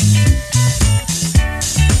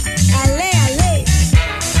 Ale, ale.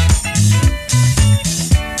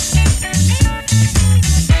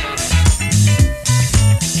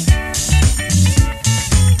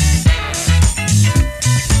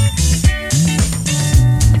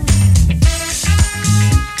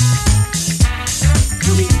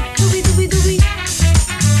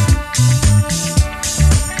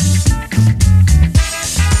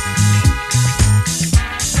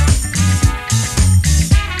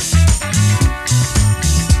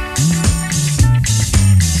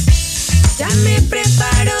 Ya me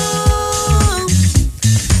preparo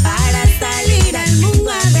para salir al mundo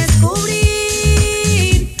a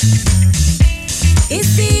descubrir. Y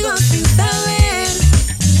sigo sin saber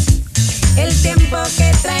el tiempo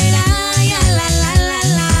que traerá. Ya la,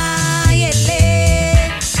 y ele.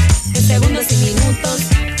 En segundos y minutos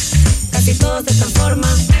casi todo se transforma.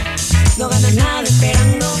 No ganas nada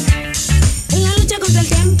esperando. En la lucha contra el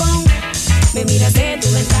tiempo me miras de tu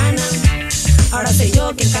ventana. Ahora soy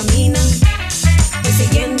yo quien camina. Voy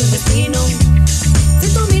siguiendo el destino. Si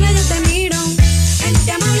tú miras yo te miro.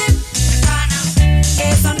 Gente amable,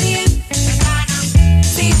 que sonríe.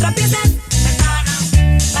 Si tropiezas,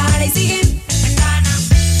 para y sigue.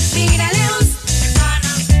 Mira lejos,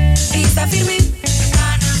 pista firme.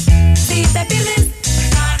 Si te pierdes,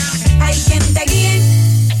 hay quien te guíe.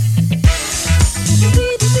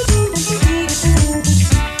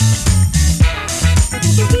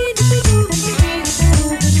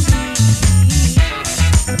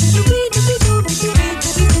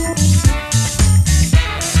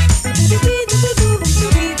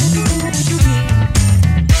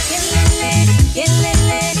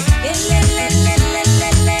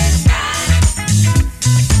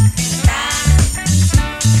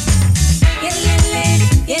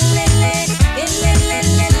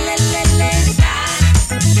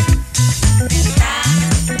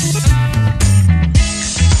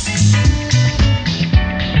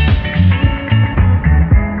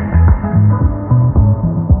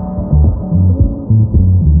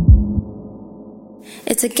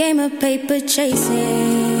 It's a game of paper chasing,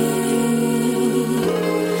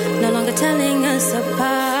 no longer telling us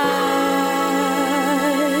apart.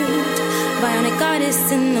 Bionic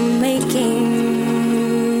artists in the making.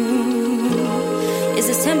 Is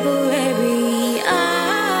this temporary art?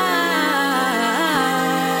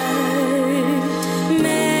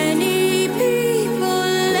 Many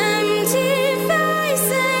people, empty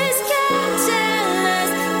faces, can't tell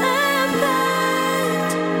us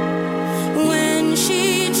apart. When she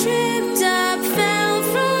tripped up, fell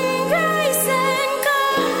from grace and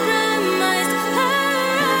compromised her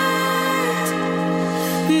heart.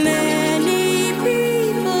 Many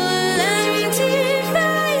people, empty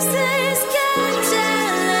faces, can't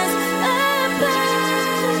tell us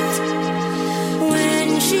apart. When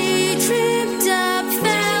she tripped up,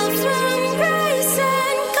 fell from grace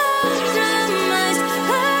and compromised her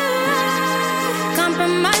heart.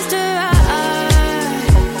 Compromised her heart.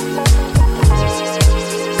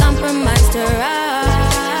 Compromised her heart.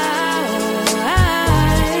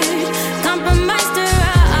 Compromised her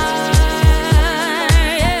heart.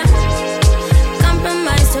 Yeah.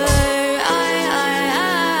 Compromised her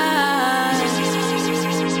heart.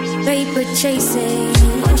 Paper chasing.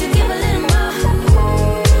 Won't you give a little more?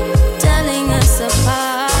 Telling us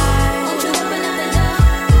apart. Won't you open up the door?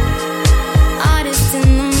 Artists in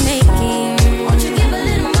the making. Won't you give a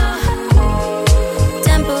little more?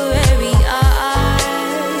 Temporary art.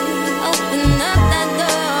 Open up that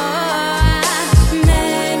door.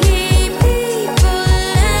 Many people.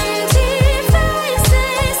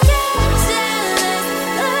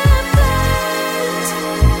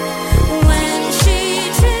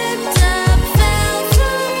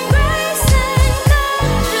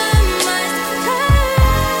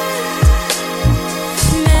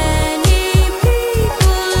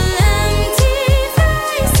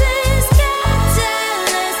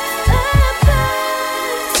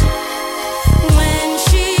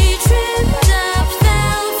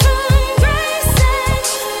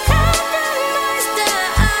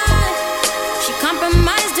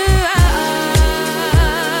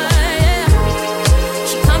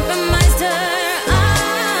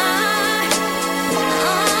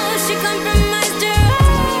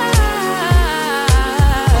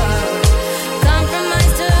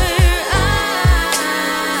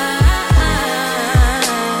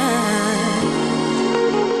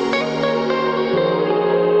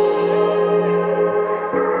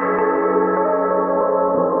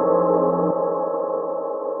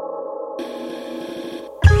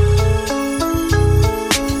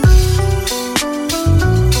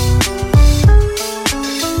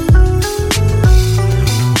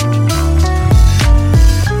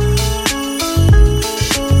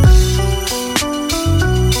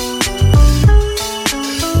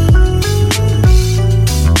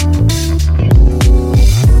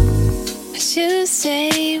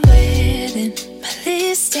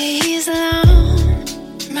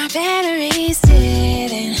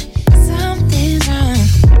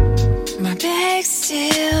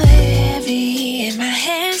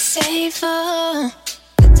 safer.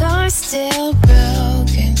 The door's still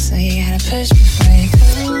broken, so you gotta push before you go.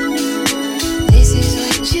 This is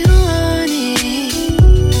what you wanted.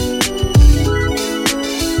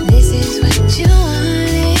 This is what you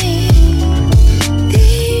wanted.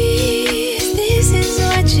 This is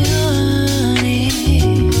what you wanted.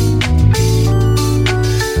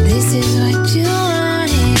 This is what you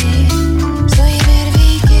wanted. So you better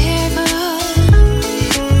be careful.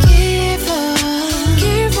 Careful.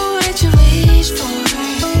 Careful what you wish for.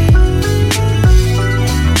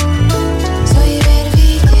 So you better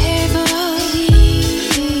be careful.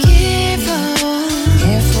 Careful.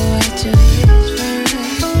 Careful what you wish for.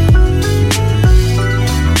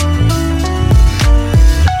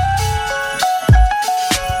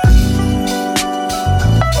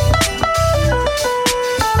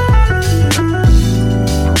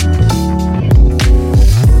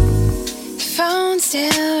 Phone's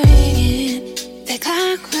still ringing, the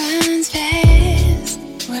clock runs fast.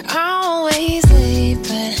 We're always late,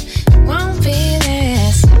 but won't be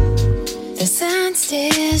last. The sun's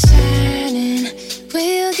still shining,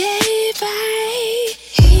 we'll get by.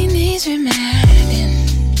 He needs reminding,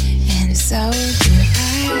 and so do I.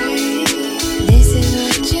 This is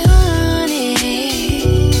what you wanted.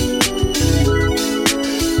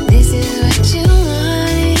 This is what you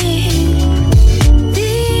wanted.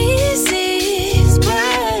 This is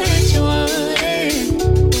what you wanted.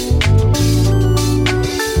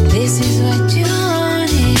 This is what you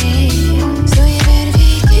wanted. So you better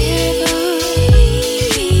be careful.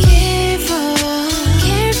 Careful.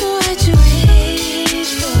 Careful what you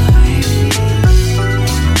wish for.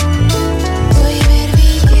 So you better be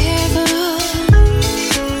careful.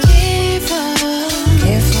 Careful.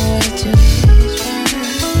 Careful what you wish for.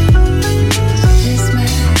 Just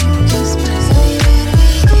might. So you better be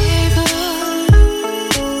careful.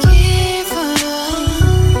 Careful.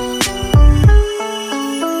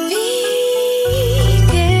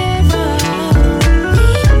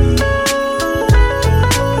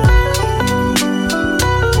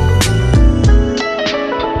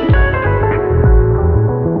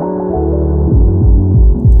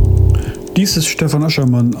 Dies ist Stefan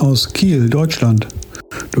Aschermann aus Kiel, Deutschland.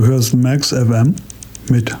 Du hörst Max FM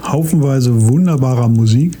mit haufenweise wunderbarer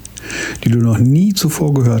Musik, die du noch nie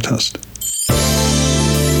zuvor gehört hast.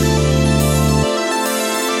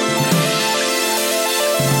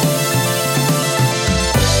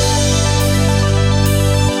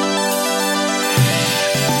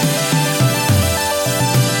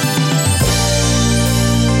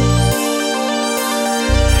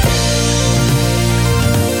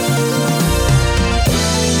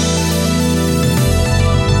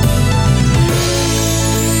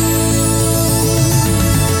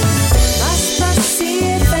 Was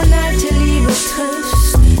passiert, wenn alte Liebe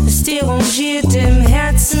trifft? Es dir rangiert im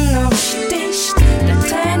Herzen noch sticht. Eine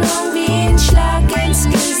Trennung wie ein Schlag ins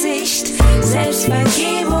Gesicht.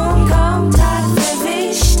 Selbstvergebung kaum Tag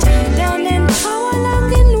erwischt. Denn in Trauer lang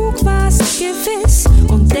genug warst gewiss.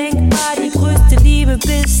 Undenkbar die größte Liebe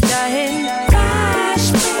bis dahin.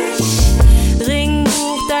 Versprich,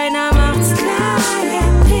 Ringbuch deiner macht's klar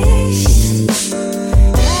erpicht.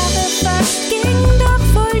 Jahre vergingen, doch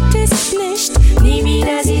wolltest nicht nie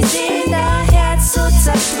wieder sie sehen, da Herz so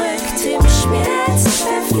zerdrückt, im Schmerz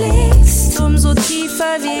verflixt. Umso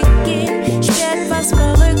tiefer wir gehen, sperrt was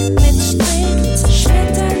verrückt mit Strick.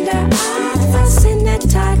 Zerschmetternder Art, was in der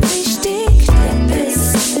Tat nicht steckt. Der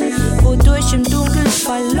Biss, wodurch im Dunkeln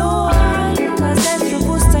verloren, das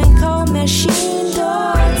Selbstbewusstsein kaum erschien,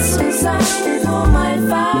 dort zu sein, wo mal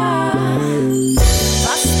war.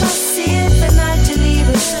 Was passiert, wenn alte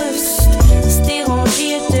Liebe triffst? Es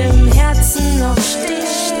derangiert im Herzen noch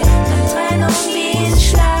sticht. Eine Trennung wie ein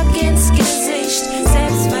Schlag ins Gesicht.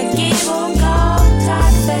 Selbstvergebung kaum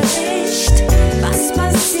Tag verwischt. Was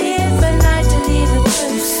passiert, wenn alte Liebe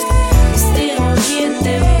triffst? Es derangiert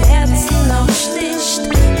im Herzen noch sticht.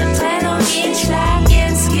 Eine Trennung wie ein Schlag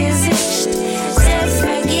ins Gesicht.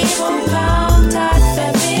 Selbstvergebung kaum Tag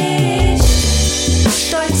verwischt.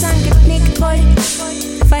 Stolz angeknickt, treu,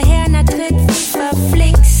 verhärner Tritt wie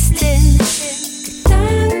verflixt in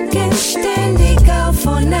Gedanken ständig auf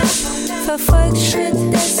und ab. Verfolgt Schritt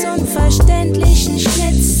des unverständlichen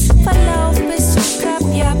Schnitts. Verlauf bis zum Kap,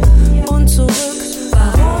 Jap und zurück.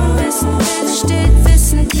 Warum wissen will, stillt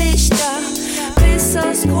wissentlich da. Bis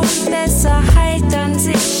aus Grund besser heitern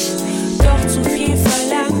sich. Doch zu viel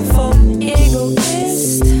verlangt vom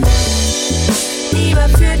Egoist. Lieber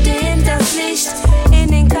führte hinters Licht in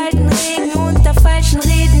den kalten Regen unter falschen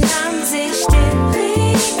Reden an sich. Den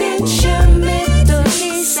Regenschirm mit und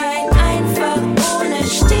ließ ein einfach ohne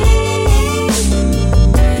stehen.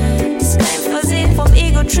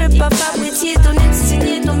 Stripper fabriziert und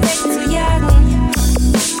inszeniert, um wegzujagen.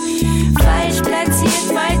 Falsch platziert,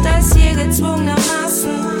 weiter ist hier gezwungenermaßen.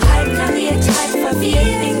 Halb kariert, halb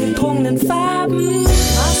verwirrt in gedrungenen Farben.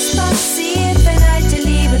 Was passiert, wenn alte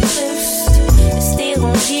Liebe trifft? Es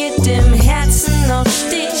derangiert im Herzen noch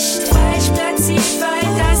sticht. Falsch platziert,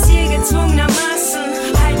 weiter ist hier gezwungenermaßen.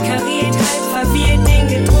 Halb kariert, halb verwirrt in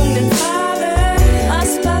gedrungenen Farben.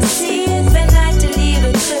 Was passiert, wenn alte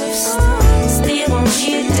Liebe trifft? Es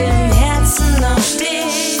derangiert im Herzen noch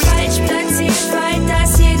sticht. Falsch platziert, weiter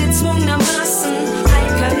ist hier gezwungenermaßen.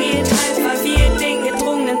 Halb kariert, halb verwirrt in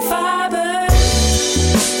gedrungenen Farben.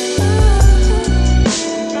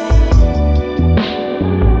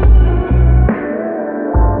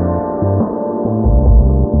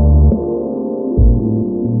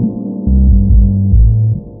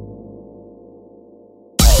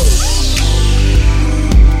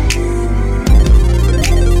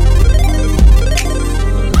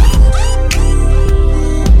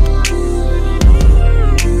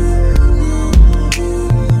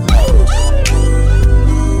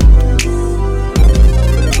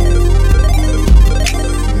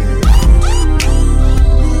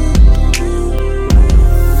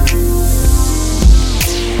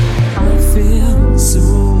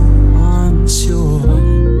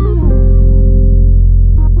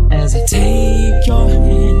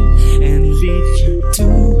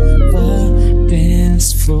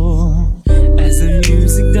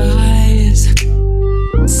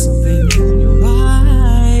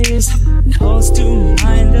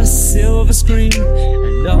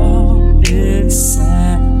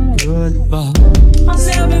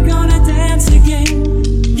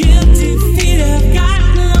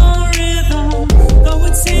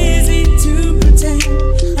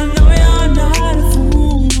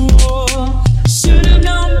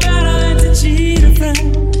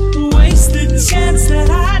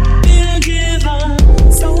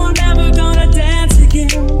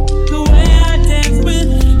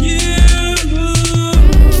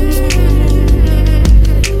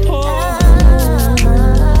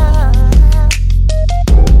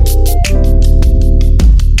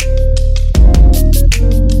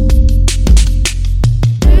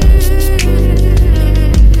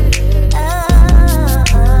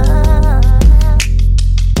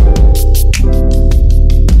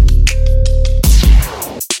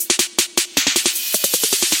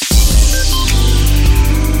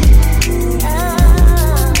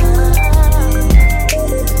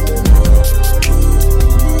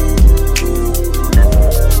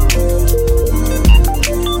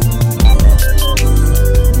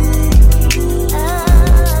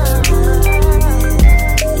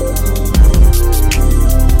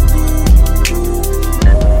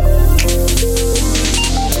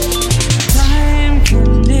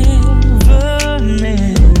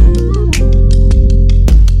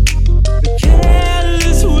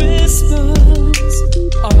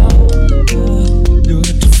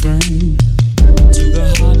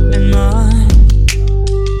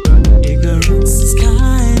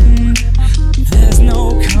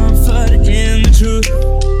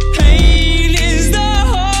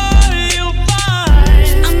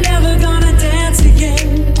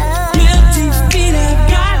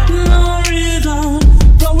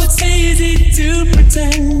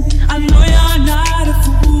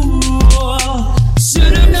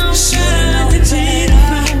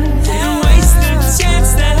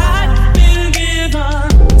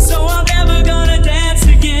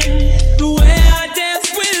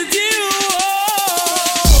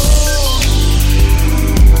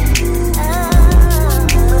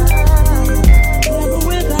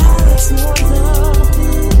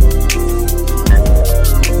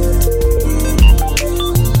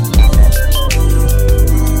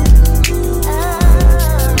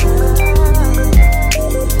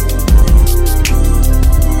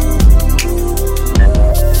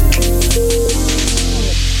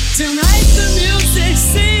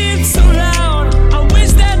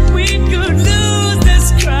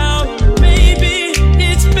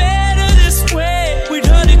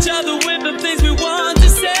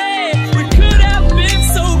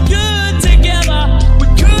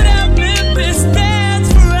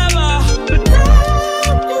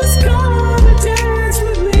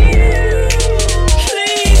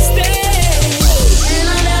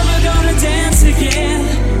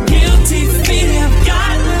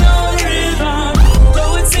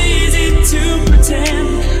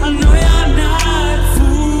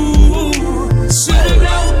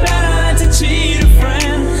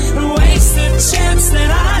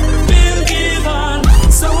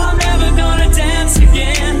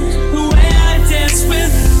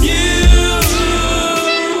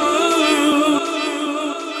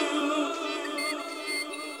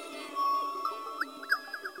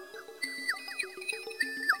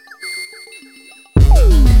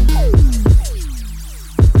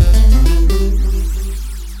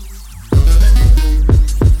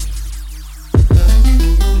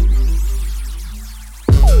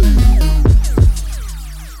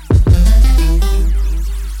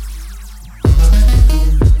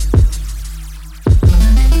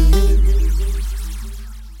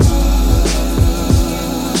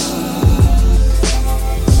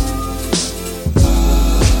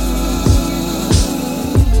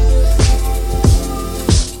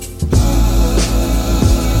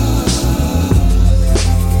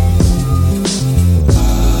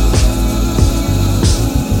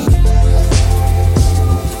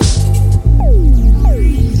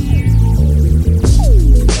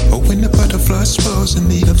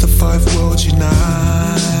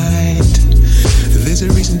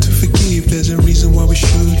 There's a reason to forgive, there's a reason why we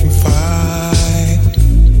shouldn't fight.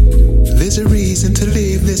 There's a reason to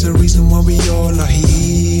live, there's a reason why we all are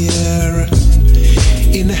here.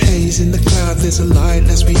 In the haze, in the cloud, there's a light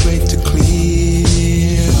as we wait to clear.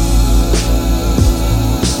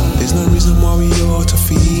 There's no reason why we ought to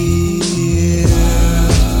fear.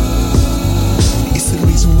 It's the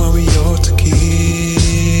reason why we ought to care.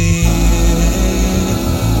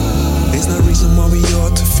 There's no reason why we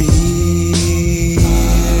ought to fear.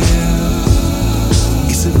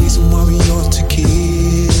 It's the reason why we ought to care.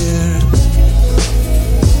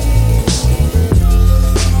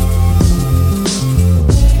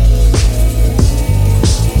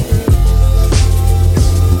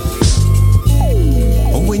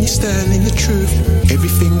 Stand in the truth,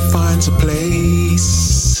 everything finds a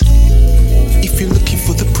place. If you're looking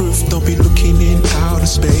for the proof, don't be looking in outer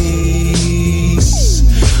space.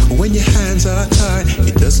 When your hands are tied,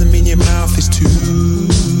 it doesn't mean your mouth is too.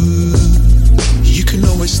 You can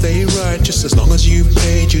always stay right, just as long as you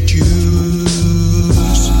paid your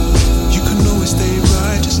dues. You can always stay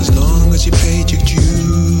right, just as long as you paid your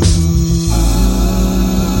dues.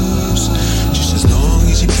 Just as long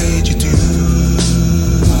as you paid your dues.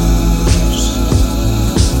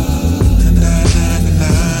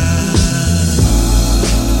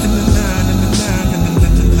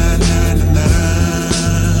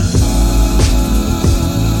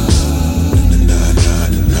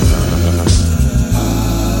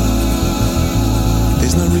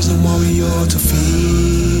 Reason why we ought to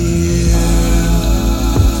fear.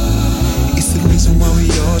 It's the reason why we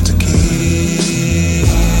ought to care.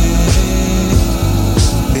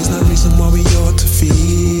 There's no reason why we ought to fear.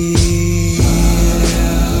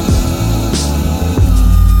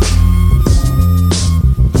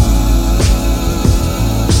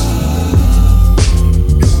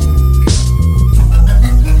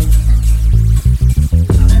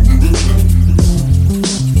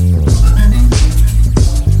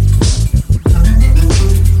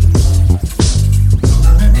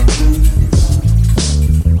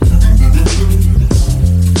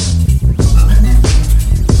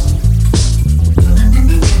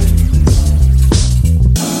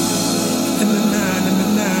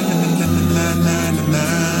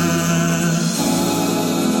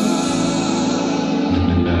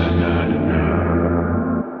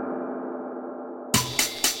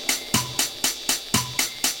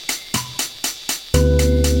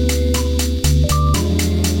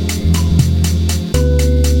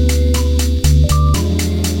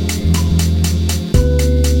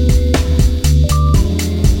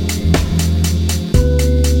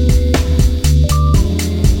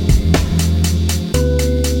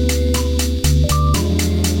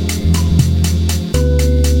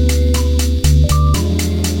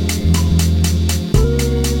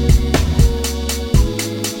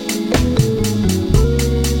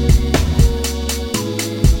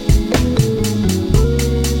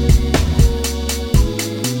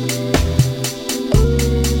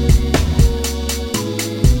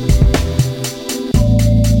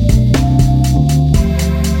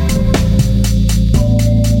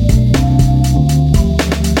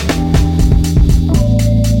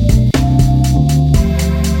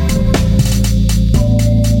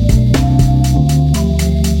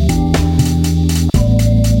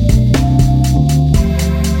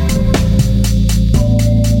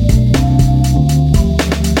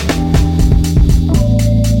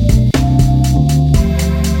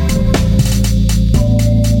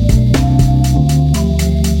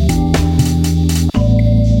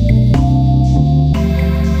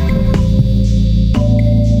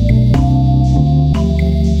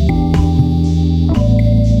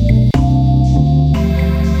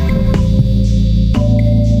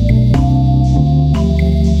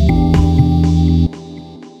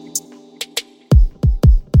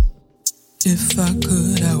 If I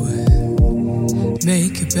could, I would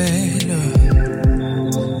make it better.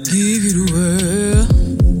 Give you the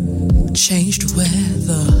world, change the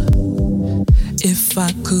weather. If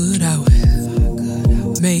I could, I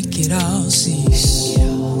would make it all cease.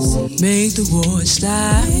 Make the war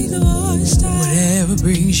stop. Whatever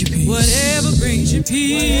brings you peace. Whatever brings you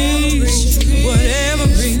peace. Whatever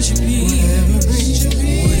brings you peace. Whatever brings you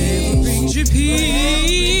peace. Whatever brings you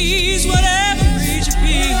peace. Whatever brings you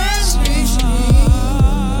peace.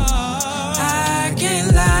 I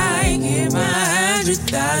can't lie, give my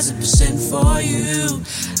 100,000% for you.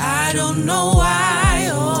 I don't know why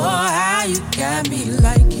or how you got me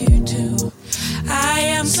like you do. I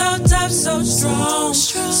am so tough, so strong,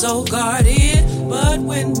 so guarded. But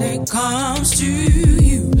when it comes to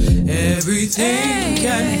you, everything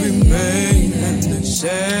can remain an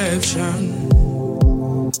exception.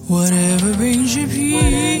 Whatever brings you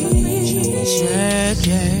peace, yeah,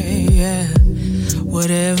 yeah, yeah.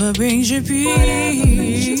 Whatever brings you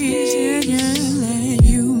peace, yeah, let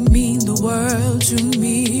you mean the world to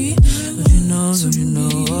me. Don't you know, don't you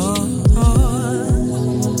know?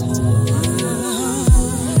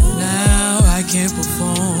 Now I can't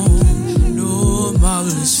perform no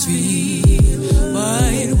marvelous feat,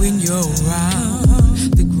 but when you're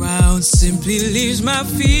around, the ground simply leaves my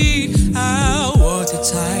feet. I walk the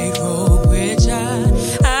tightrope, which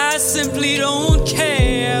I simply don't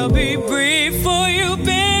care. I'll be brave for you,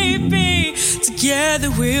 baby. Together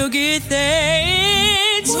we'll get there.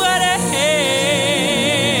 It's what I have.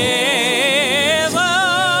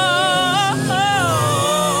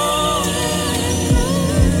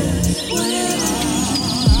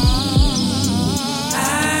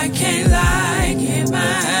 I can't lie, get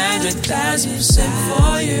my 100,000%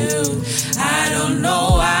 for you. I don't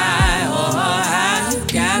know why or how you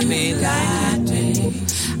got me like that.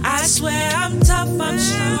 I swear I'm tough, I'm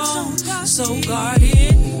strong, so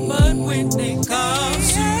guarded. But when they come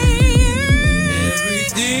to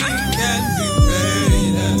everything can be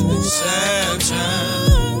made an exception.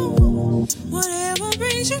 Whatever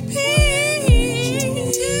brings you peace,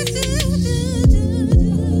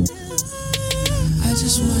 I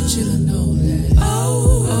just want you to know that. I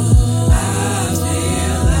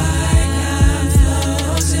feel like I'm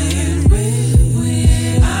floating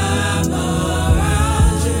when I'm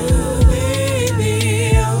around you, baby.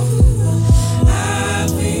 I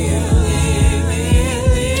feel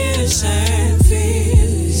limitless and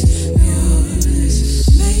feels yours.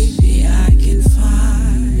 Maybe I can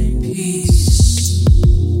find peace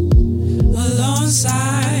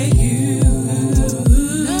alongside you.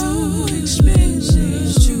 No expense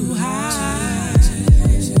is too high.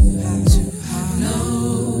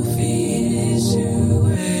 No fee is too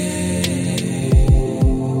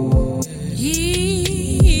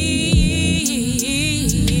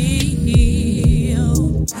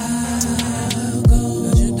I'll go.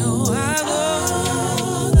 Don't you know I'll go?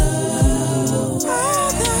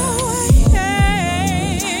 I'll go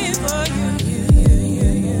for you.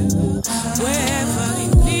 Wherever you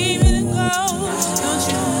need me to go, don't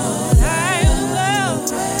you know that I'll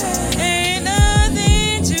go? Ain't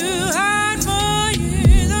nothing too hard for you,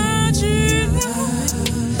 don't you know?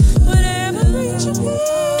 Whatever brings you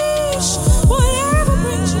peace, whatever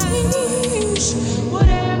brings you peace,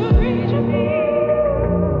 whatever brings you peace.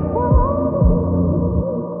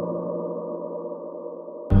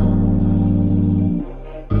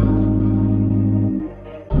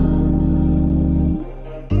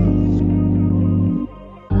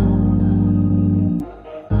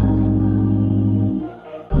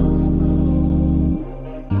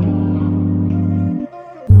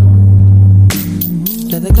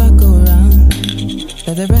 Let the clock go round,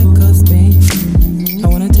 let the record spin. I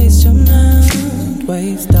wanna taste your mind,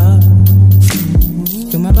 waves stop.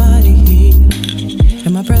 Feel my body heat,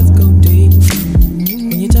 and my breath go deep.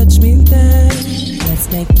 When you touch me there, let's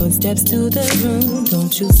make footsteps to the room.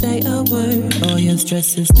 Don't you say a word, all your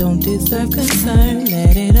stresses don't deserve concern.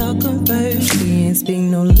 Let it all converge. We ain't speak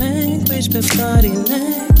no language but body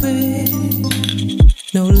language.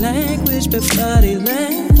 No language but body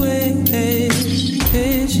language.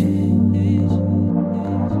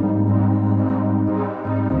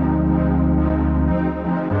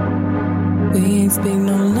 We ain't speak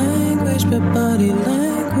no language but body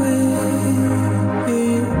language.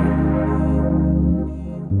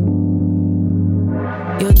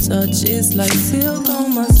 Your touch is like silk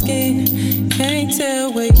on my skin. Can't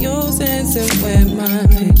tell where yours ends and where mine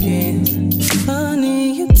begins.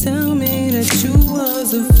 Honey, you tell me that you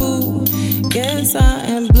was a fool. Yes, I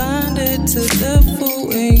am blinded to the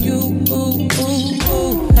fool in you.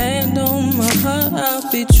 Hand on my heart,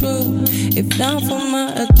 I'll be true. If not for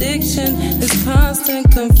my addiction, this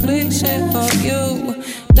constant confliction of you.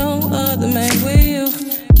 No other man will,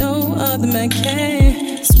 no other man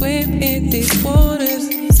can swim in these waters,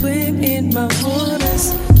 swim in my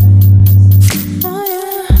waters. Oh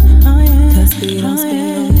yeah, oh yeah. 'Cause we don't speak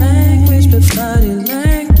no language but body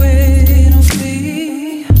language. We don't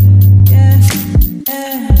speak, yeah,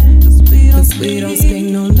 yeah. 'Cause we don't speak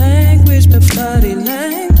no language but body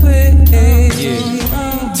language. Yeah.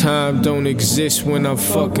 Time time don't exist when I'm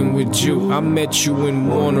fucking with you. I met you in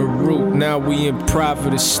Warner Root, now we in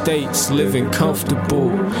private estates, living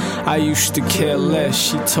comfortable. I used to care less,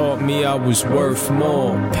 she taught me I was worth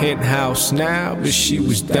more. Penthouse now, but she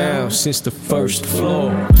was down since the first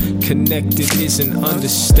floor. Connected is an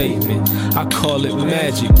understatement, I call it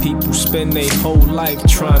magic. People spend their whole life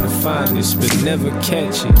trying to find this, but never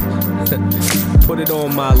catch it. Put it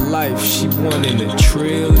on my life, she 1 in a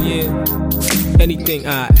trillion. Anything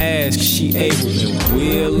I ask, she able and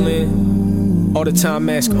willing. All the time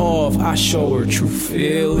ask off, I show her true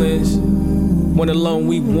feelings. When alone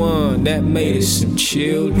we won, that made us some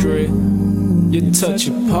children. You touch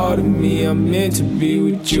a part of me, I'm meant to be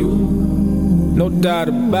with you. No doubt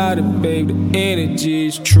about it, babe, the energy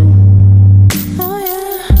is true. Oh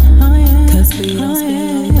yeah, cause we don't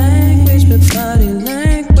speak language, but body language.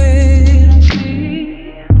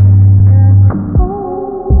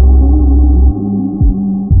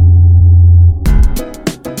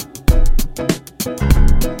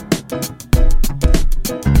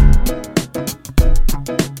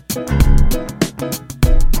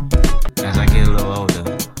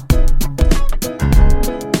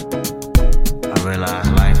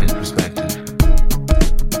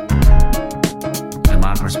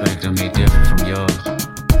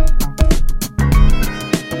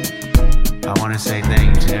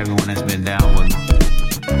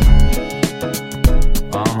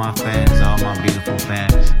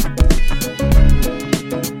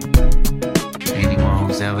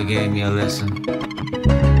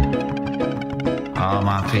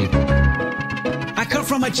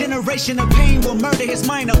 Generation of pain will murder his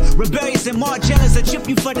minor. Rebellious and more jealous, a chip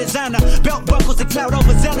you for designer. Belt buckles and cloud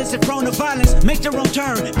overzealous and prone to violence. Make their own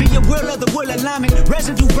turn, be a will of the will alignment.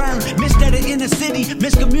 Residue burn, misstead in the city.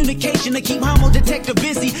 Miscommunication to keep homo detector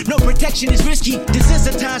busy. No protection is risky.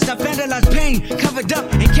 Desensitized, I vandalize pain. Covered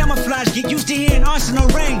up in camouflage, get used to hearing arsenal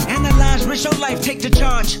rain. Analyze, risk your life, take the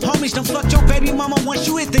charge. Homies don't fuck your baby mama once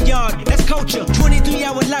you hit the yard. That's culture.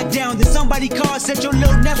 23-hour lockdown. Then somebody called, said your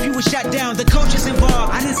little nephew was shot down. The culture's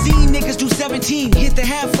involved. I done seen niggas do 17, hit the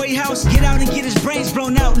halfway house, get out and get his brains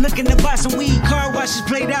blown out. Looking to buy some weed, car washes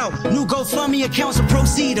played out. New GoFundMe accounts will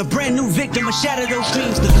proceed. A brand new victim will shatter those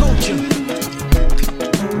dreams. The culture.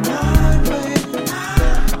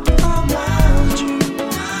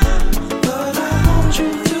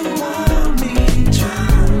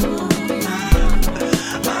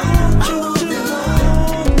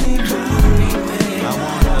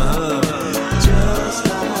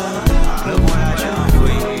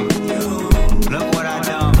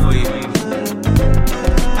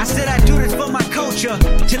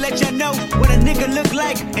 To let y'all know what a nigga look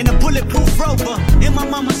like in a bulletproof rover. In my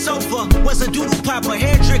mama's sofa was a doodle popper,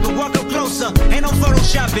 hair trigger, walk up closer. Ain't no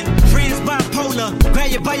photoshopping, friends bipolar.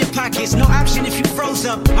 Grab you by your pockets, no option if you froze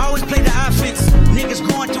up. I always play the offense. Niggas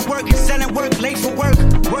going to work and selling work, late for work.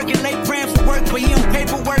 Working late, praying for work, but he on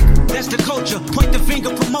paperwork. That's the culture, point the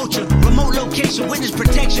finger, promote you. Remote location, witness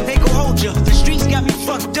protection, they gon' hold you. The streets got me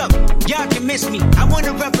fucked up, y'all can miss me. I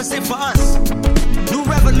wanna represent for us. New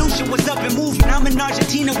revolution was up and moving. I'm in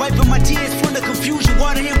Argentina, wiping my tears, full of confusion.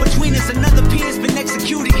 Water in between us, another peer's been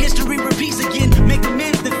executed. History repeats again. Make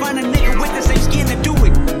amends, then find a nigga with the same skin to do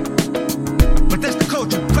it. But that's the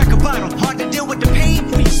culture. Crack a bottle, hard to deal with the pain.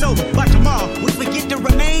 We sober, by tomorrow we forget the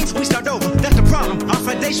remains. We start over. That's the problem. Our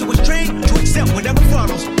foundation was trained to accept whatever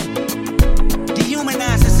follows.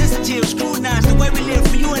 Dehumanized, insensitive, scrutinized the way we live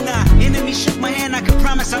for you and I. Enemy shook my hand, I can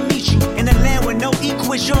promise I'll meet you in a land where no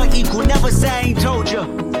equal is your equal. Never say I ain't told you.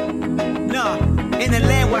 Nah, in a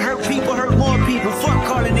land where hurt people hurt more people. Fuck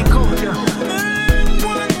calling it culture.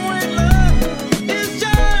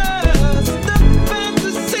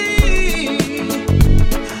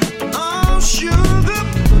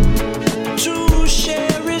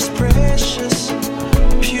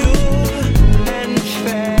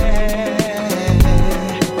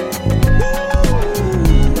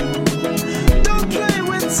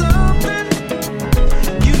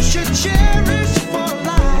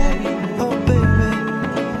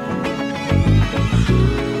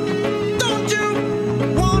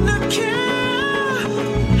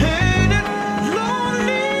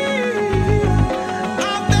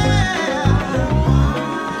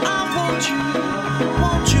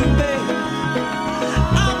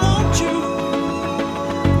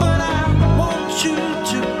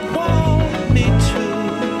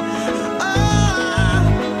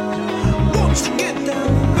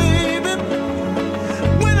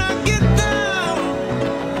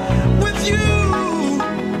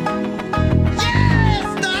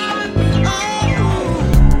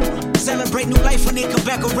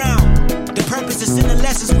 Back around. The purpose is in the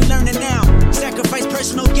lessons we learning now. Sacrifice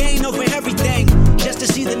personal gain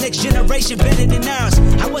generation better than ours.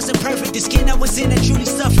 I wasn't perfect, the skin I was in, I truly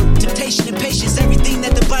suffered. Temptation and patience, everything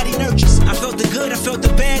that the body nurtures. I felt the good, I felt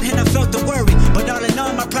the bad, and I felt the worry. But all in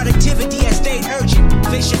all, my productivity has stayed urgent.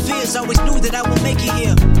 Face your fears, always knew that I would make it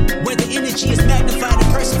here. Where the energy is magnified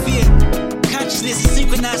and persevere. Consciousness is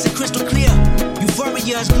synchronized and crystal clear.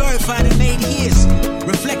 Euphoria is glorified and made his.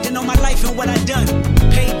 Reflecting on my life and what I done.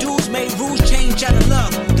 Paid dues, made rules, change out of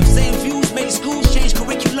love. The same views made schools change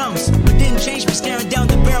curriculums, but didn't change me staring down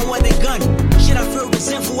the barrel of their gun. Should I feel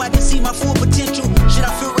resentful I didn't see my full potential? Should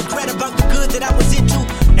I feel regret about the good that I was into?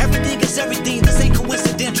 Everything is everything, this ain't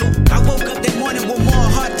coincidental. I woke up that morning with more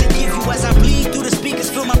heart to give you as I bleed through the speakers,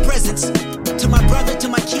 feel my presence. To my brother, to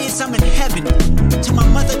my kids, I'm in heaven. To my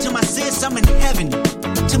mother, to my sis, I'm in heaven.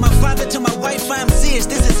 To my father, to my wife, I'm serious,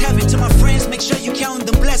 this is heaven. To my friends, make sure you count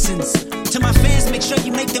the blessings. To my fans, make sure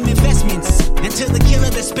you make them investments. And to the killer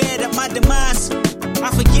that spared at my demise, I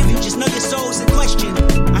forgive you, just know your soul's in question.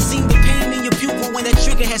 I seen the pain in your pupil when that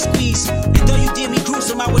trigger had squeezed. And though you did me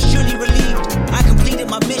gruesome, I was surely relieved. I completed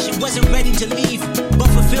my mission, wasn't ready to leave, but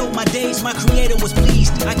fulfilled my days, my creator was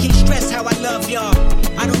pleased. I can't stress how I love y'all.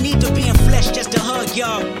 I don't need to be in flesh just to hug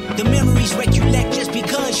y'all. The memories recollect just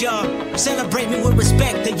because y'all celebrate me with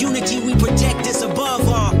respect. The unity we protect is above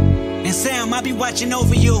all. And Sam, I'll be watching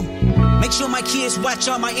over you. Make sure my kids watch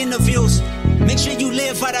all my interviews. Make sure you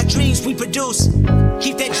live out our dreams we produce.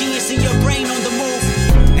 Keep that genius in your brain on the move.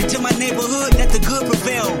 And to my neighborhood, let the good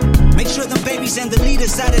prevail. Make sure them babies and the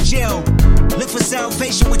leaders out of jail. Look for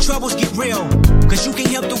salvation when troubles get real. Cause you can't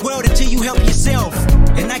help the world until you help yourself.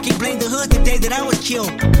 And I can't blame the hood the day that I was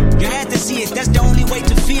killed. You had to see it, that's the only way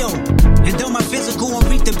to feel. And though my physical won't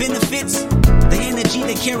reap the benefits, the energy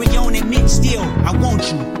they carry on in me still, I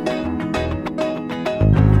want you.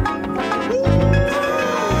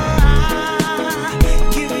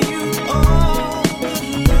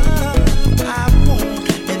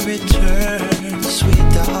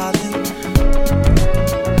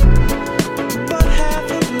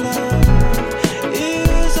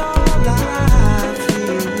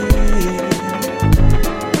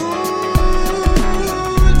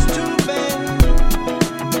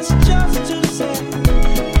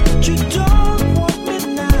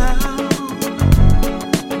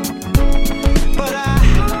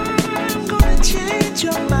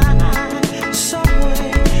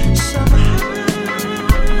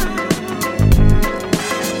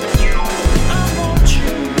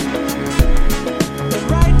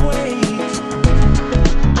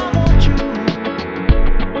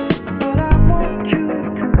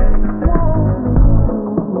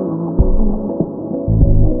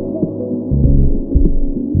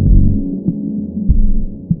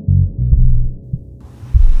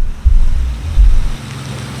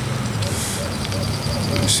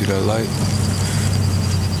 See that light?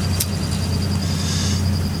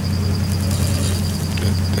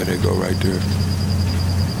 There they go right there.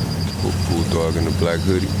 Bulldog in the black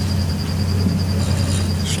hoodie.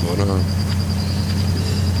 Slow down.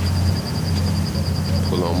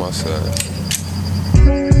 Pull on my side.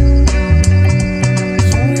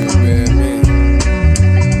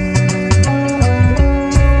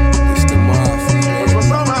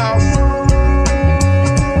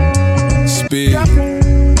 Speed.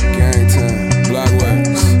 Gang time, block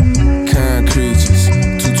works, kind creatures,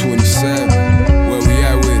 227, where we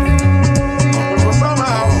at with it?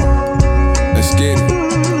 Let's get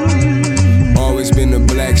it. Always been the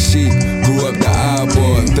black sheep, grew up the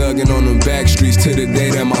eyeball, thugging on them back streets to the day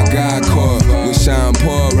that my guy called. With Sean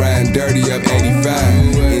Paul riding dirty up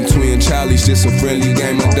 85. In Twin Charlie's just a friendly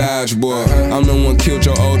game of dodgeball. I'm the one killed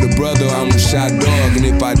your older brother, I'm the shot dog. And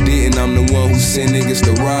if I didn't, I'm the one who sent niggas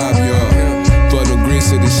to rob y'all. For the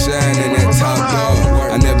grease of the shine and that top dog.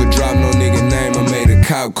 I never dropped no nigga name, I made a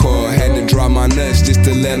cop call. Had to drop my nuts just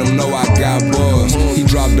to let him know I got balls. He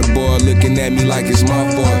dropped the ball looking at me like it's my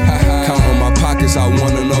fault. Count on my pockets, I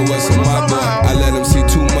wanna know what's in my ball. I let him see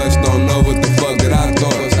too much, don't know what the fuck that I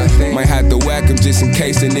thought. Might have to whack him just in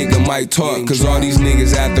case a nigga might talk. Cause all these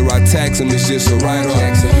niggas after I tax him, it's just a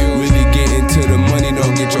write-off. Really get into the money,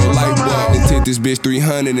 don't get your life bought. Then tip this bitch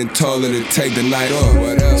 300 and told her to take the night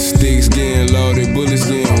off. Sticks getting loaded, bullets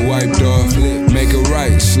getting wiped off. Make it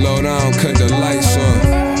right, slow down, cut the lights off.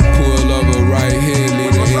 Pull over right here,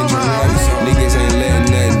 leave the engine right. Niggas ain't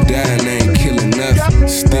letting nothing die, and they ain't killing nothing.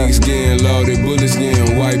 Sticks getting loaded, bullets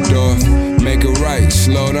getting wiped off. Make it right,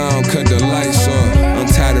 slow down, cut the lights off. I'm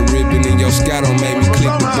tired of ripping in your sky, don't make me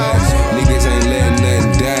click the button. Niggas ain't letting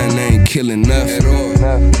nothing die, and they ain't killing nothing.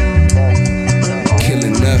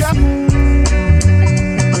 Killing nothing.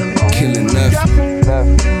 Killing nothing.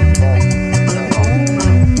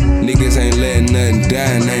 Niggas ain't letting nothing die,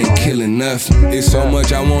 and they ain't killing killing nothing. It's so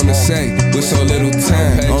much I wanna say, with so little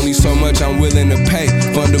time. Only so much I'm willing to pay,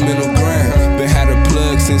 fundamental grind. Been had a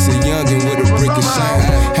plug since a youngin' with a brick of shine.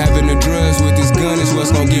 Having the drugs with this gun is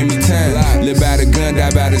what's gon' give me time. Live by the gun,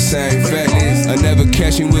 die by the same fact. I never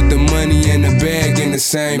catch him with the money and the bag in the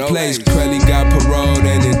same place. Crelly got paroled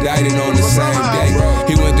and indicted on the same day.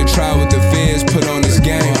 He went to trial with the feds, put on his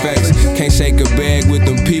game face. Can't shake a bag with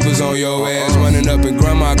them peoples on your ass. Running up in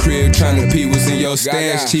grandma crib trying to pee what's in your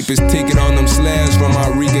stash. Cheapest ticket on them slabs from my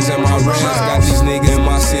Ricans and my Rams. Got these niggas in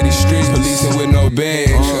my city streets, policing with no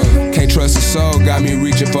badge. Can't trust a soul, got me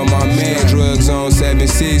reaching for my man. Drugs on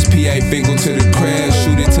 7-6, PA Finkel to the crash.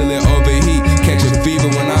 Shoot it till it overheat, catch a fever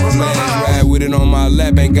when I flash. Ride with it on my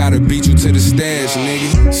lap, ain't gotta beat you to the stash,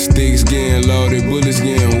 nigga. Sticks getting loaded, bullets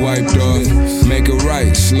getting wiped off. Make it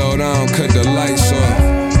right, slow down, cut the lights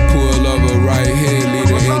off. Pull over right here, leave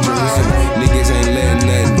the engine running. Niggas ain't letting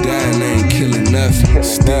nothing die and they ain't killing nothing.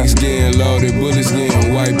 Sticks getting loaded, bullets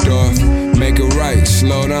getting wiped off. Make it right,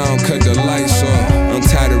 slow down, cut the lights off. I'm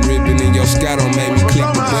tired of ripping in your sky, don't make me click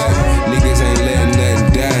the button. Niggas ain't letting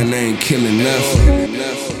nothing die and they ain't killing nothing.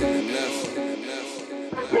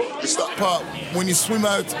 It's that part when you swim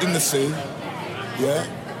out in the sea, yeah,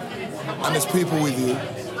 and there's people with you.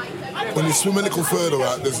 When you swim a little further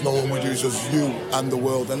out, there's no one with you, it's just you and the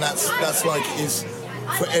world. And that's like is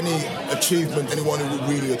for any achievement, anyone who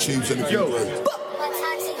really achieves anything great.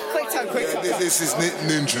 Quick time. Yeah, this is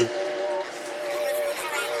Ninja.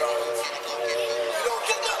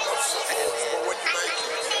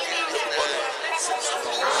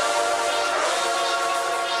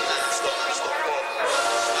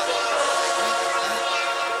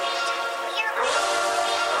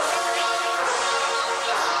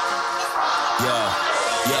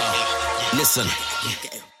 Listen,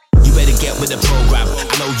 you better get with the program.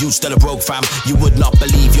 I know you still a broke fam. You would not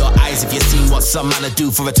believe your eyes if you seen what some man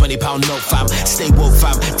do for a £20 note fam. Stay woke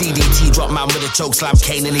fam. DDT drop man with a choke slam.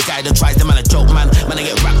 Kane any guy that tries the man a joke man. Man I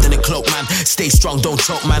get wrapped in a cloak man. Stay strong, don't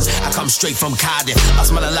choke man. I come straight from Cardiff.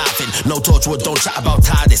 Us man are laughing. No torchwood, don't chat about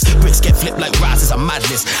TARDIS. Bricks get flipped like rice, it's a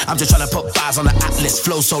madness. I'm just trying to put bars on the atlas.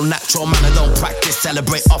 Flow so natural man I don't practice.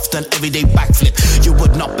 Celebrate often, everyday backflip. You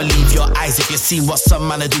would not believe your eyes if you seen what some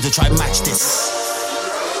man do to try match this.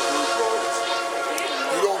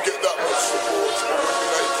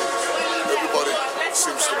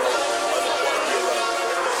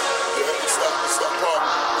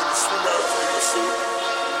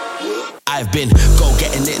 I've been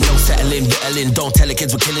go-getting it, no settling, whittling. Don't tell the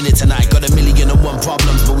kids we're killing it tonight. Got 1,000,001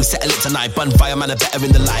 problems, but we settle it tonight. Bonfire man are better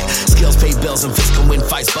in the light. Skills pay bills and fists can win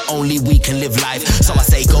fights, but only we can live life. So I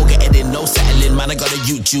say go get it in, no settling. Man, I gotta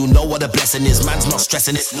you know what a blessing is. Man's not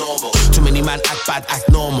stressing, it's normal. Too many man act bad, act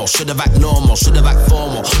normal. Should've act normal, should've act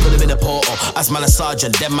formal. Put him in a portal, us man a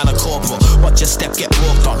sergeant, them man a corporal. Watch your step get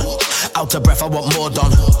walked on. Out of breath, I want more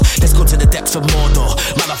done. Let's go to the depths of Mordor.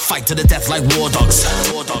 Man, I fight to the death like war dogs.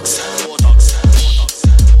 War dogs.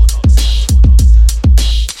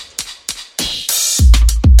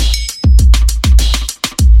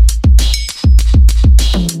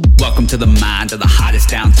 Welcome to the mind of the hottest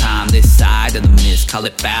downtime this side of the mist. Call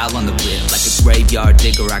it foul on the rip. Like a graveyard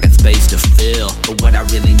digger, I got space to fill. But what I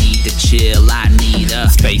really need to chill, I need a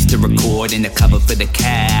space to record and a cover for the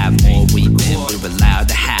cab. More we've we're allowed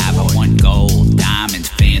to have. I want gold, diamonds,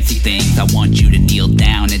 fancy things. I want you to kneel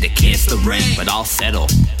down and to kiss the ring. But I'll settle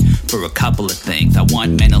for a couple of things. I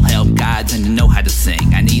want mental health guides and to know how to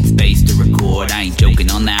sing. I need space to record, I ain't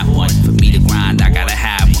joking on that one. For me to grind, I gotta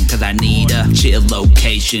have one. Cause I need a chill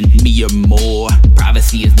location, me or more.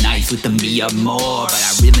 Privacy is nice with the me or more. But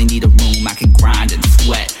I really need a room I can grind and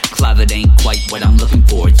sweat. Closet ain't quite what I'm looking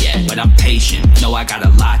for yet, but I'm patient. Know I got a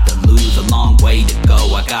lot to lose, a long way to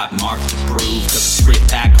go. I got marks to prove. Took a trip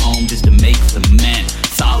back home just to make cement.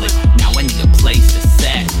 Solid, now I need a place to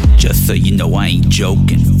set. Just so you know I ain't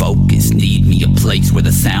joking. Focus, need me a place where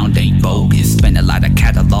the sound ain't bogus. Spend a lot of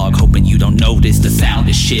catalog hoping you don't notice. The sound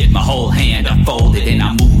is shit, my whole hand unfolded and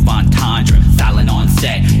I move on tundra. Silent on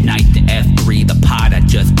set, night to F3, the pot I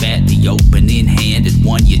just bet. The opening hand is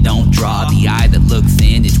one you don't draw. The eye that looks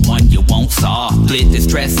in is one you won't saw. Split the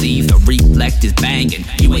stress sees, the reflect is banging.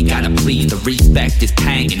 You ain't gotta please, the respect is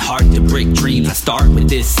hanging. Hard to break dreams, I start with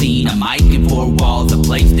this scene. A mic and 4 walls, a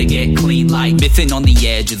place to get clean like. Missing on the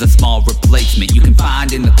edge is a small replacement you can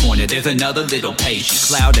find in the corner. There's another little patient.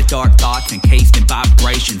 Cloud of dark thoughts encased in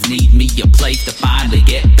vibrations. Need me a place to finally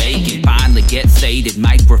get vacant. Finally get sated,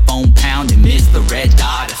 microphone pounding. Miss the red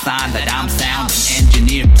dot, a sign that I'm sounding.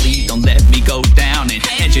 Engineer, please don't let me go down. And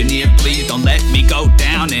engineer, please don't let me go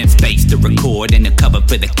down. And space to record and a cover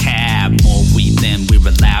for the cab. More weed than we're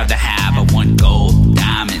allowed to have. I want gold,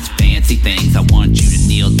 diamonds, fancy things. I want you to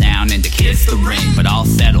kneel down crown and to kiss the ring. But I'll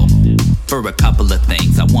settle for a couple of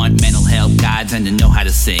things. I want mental health guides and to know how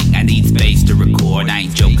to sing. I need space to record, I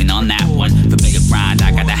ain't joking on that one. For me to grind,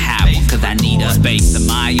 I gotta have one, cause I need a space of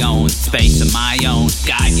my own, space of my own.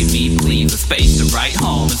 God, give me please a space to write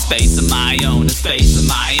home, a space of my own, a space of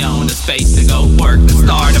my own, a space to go work the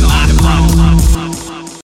start of my throne.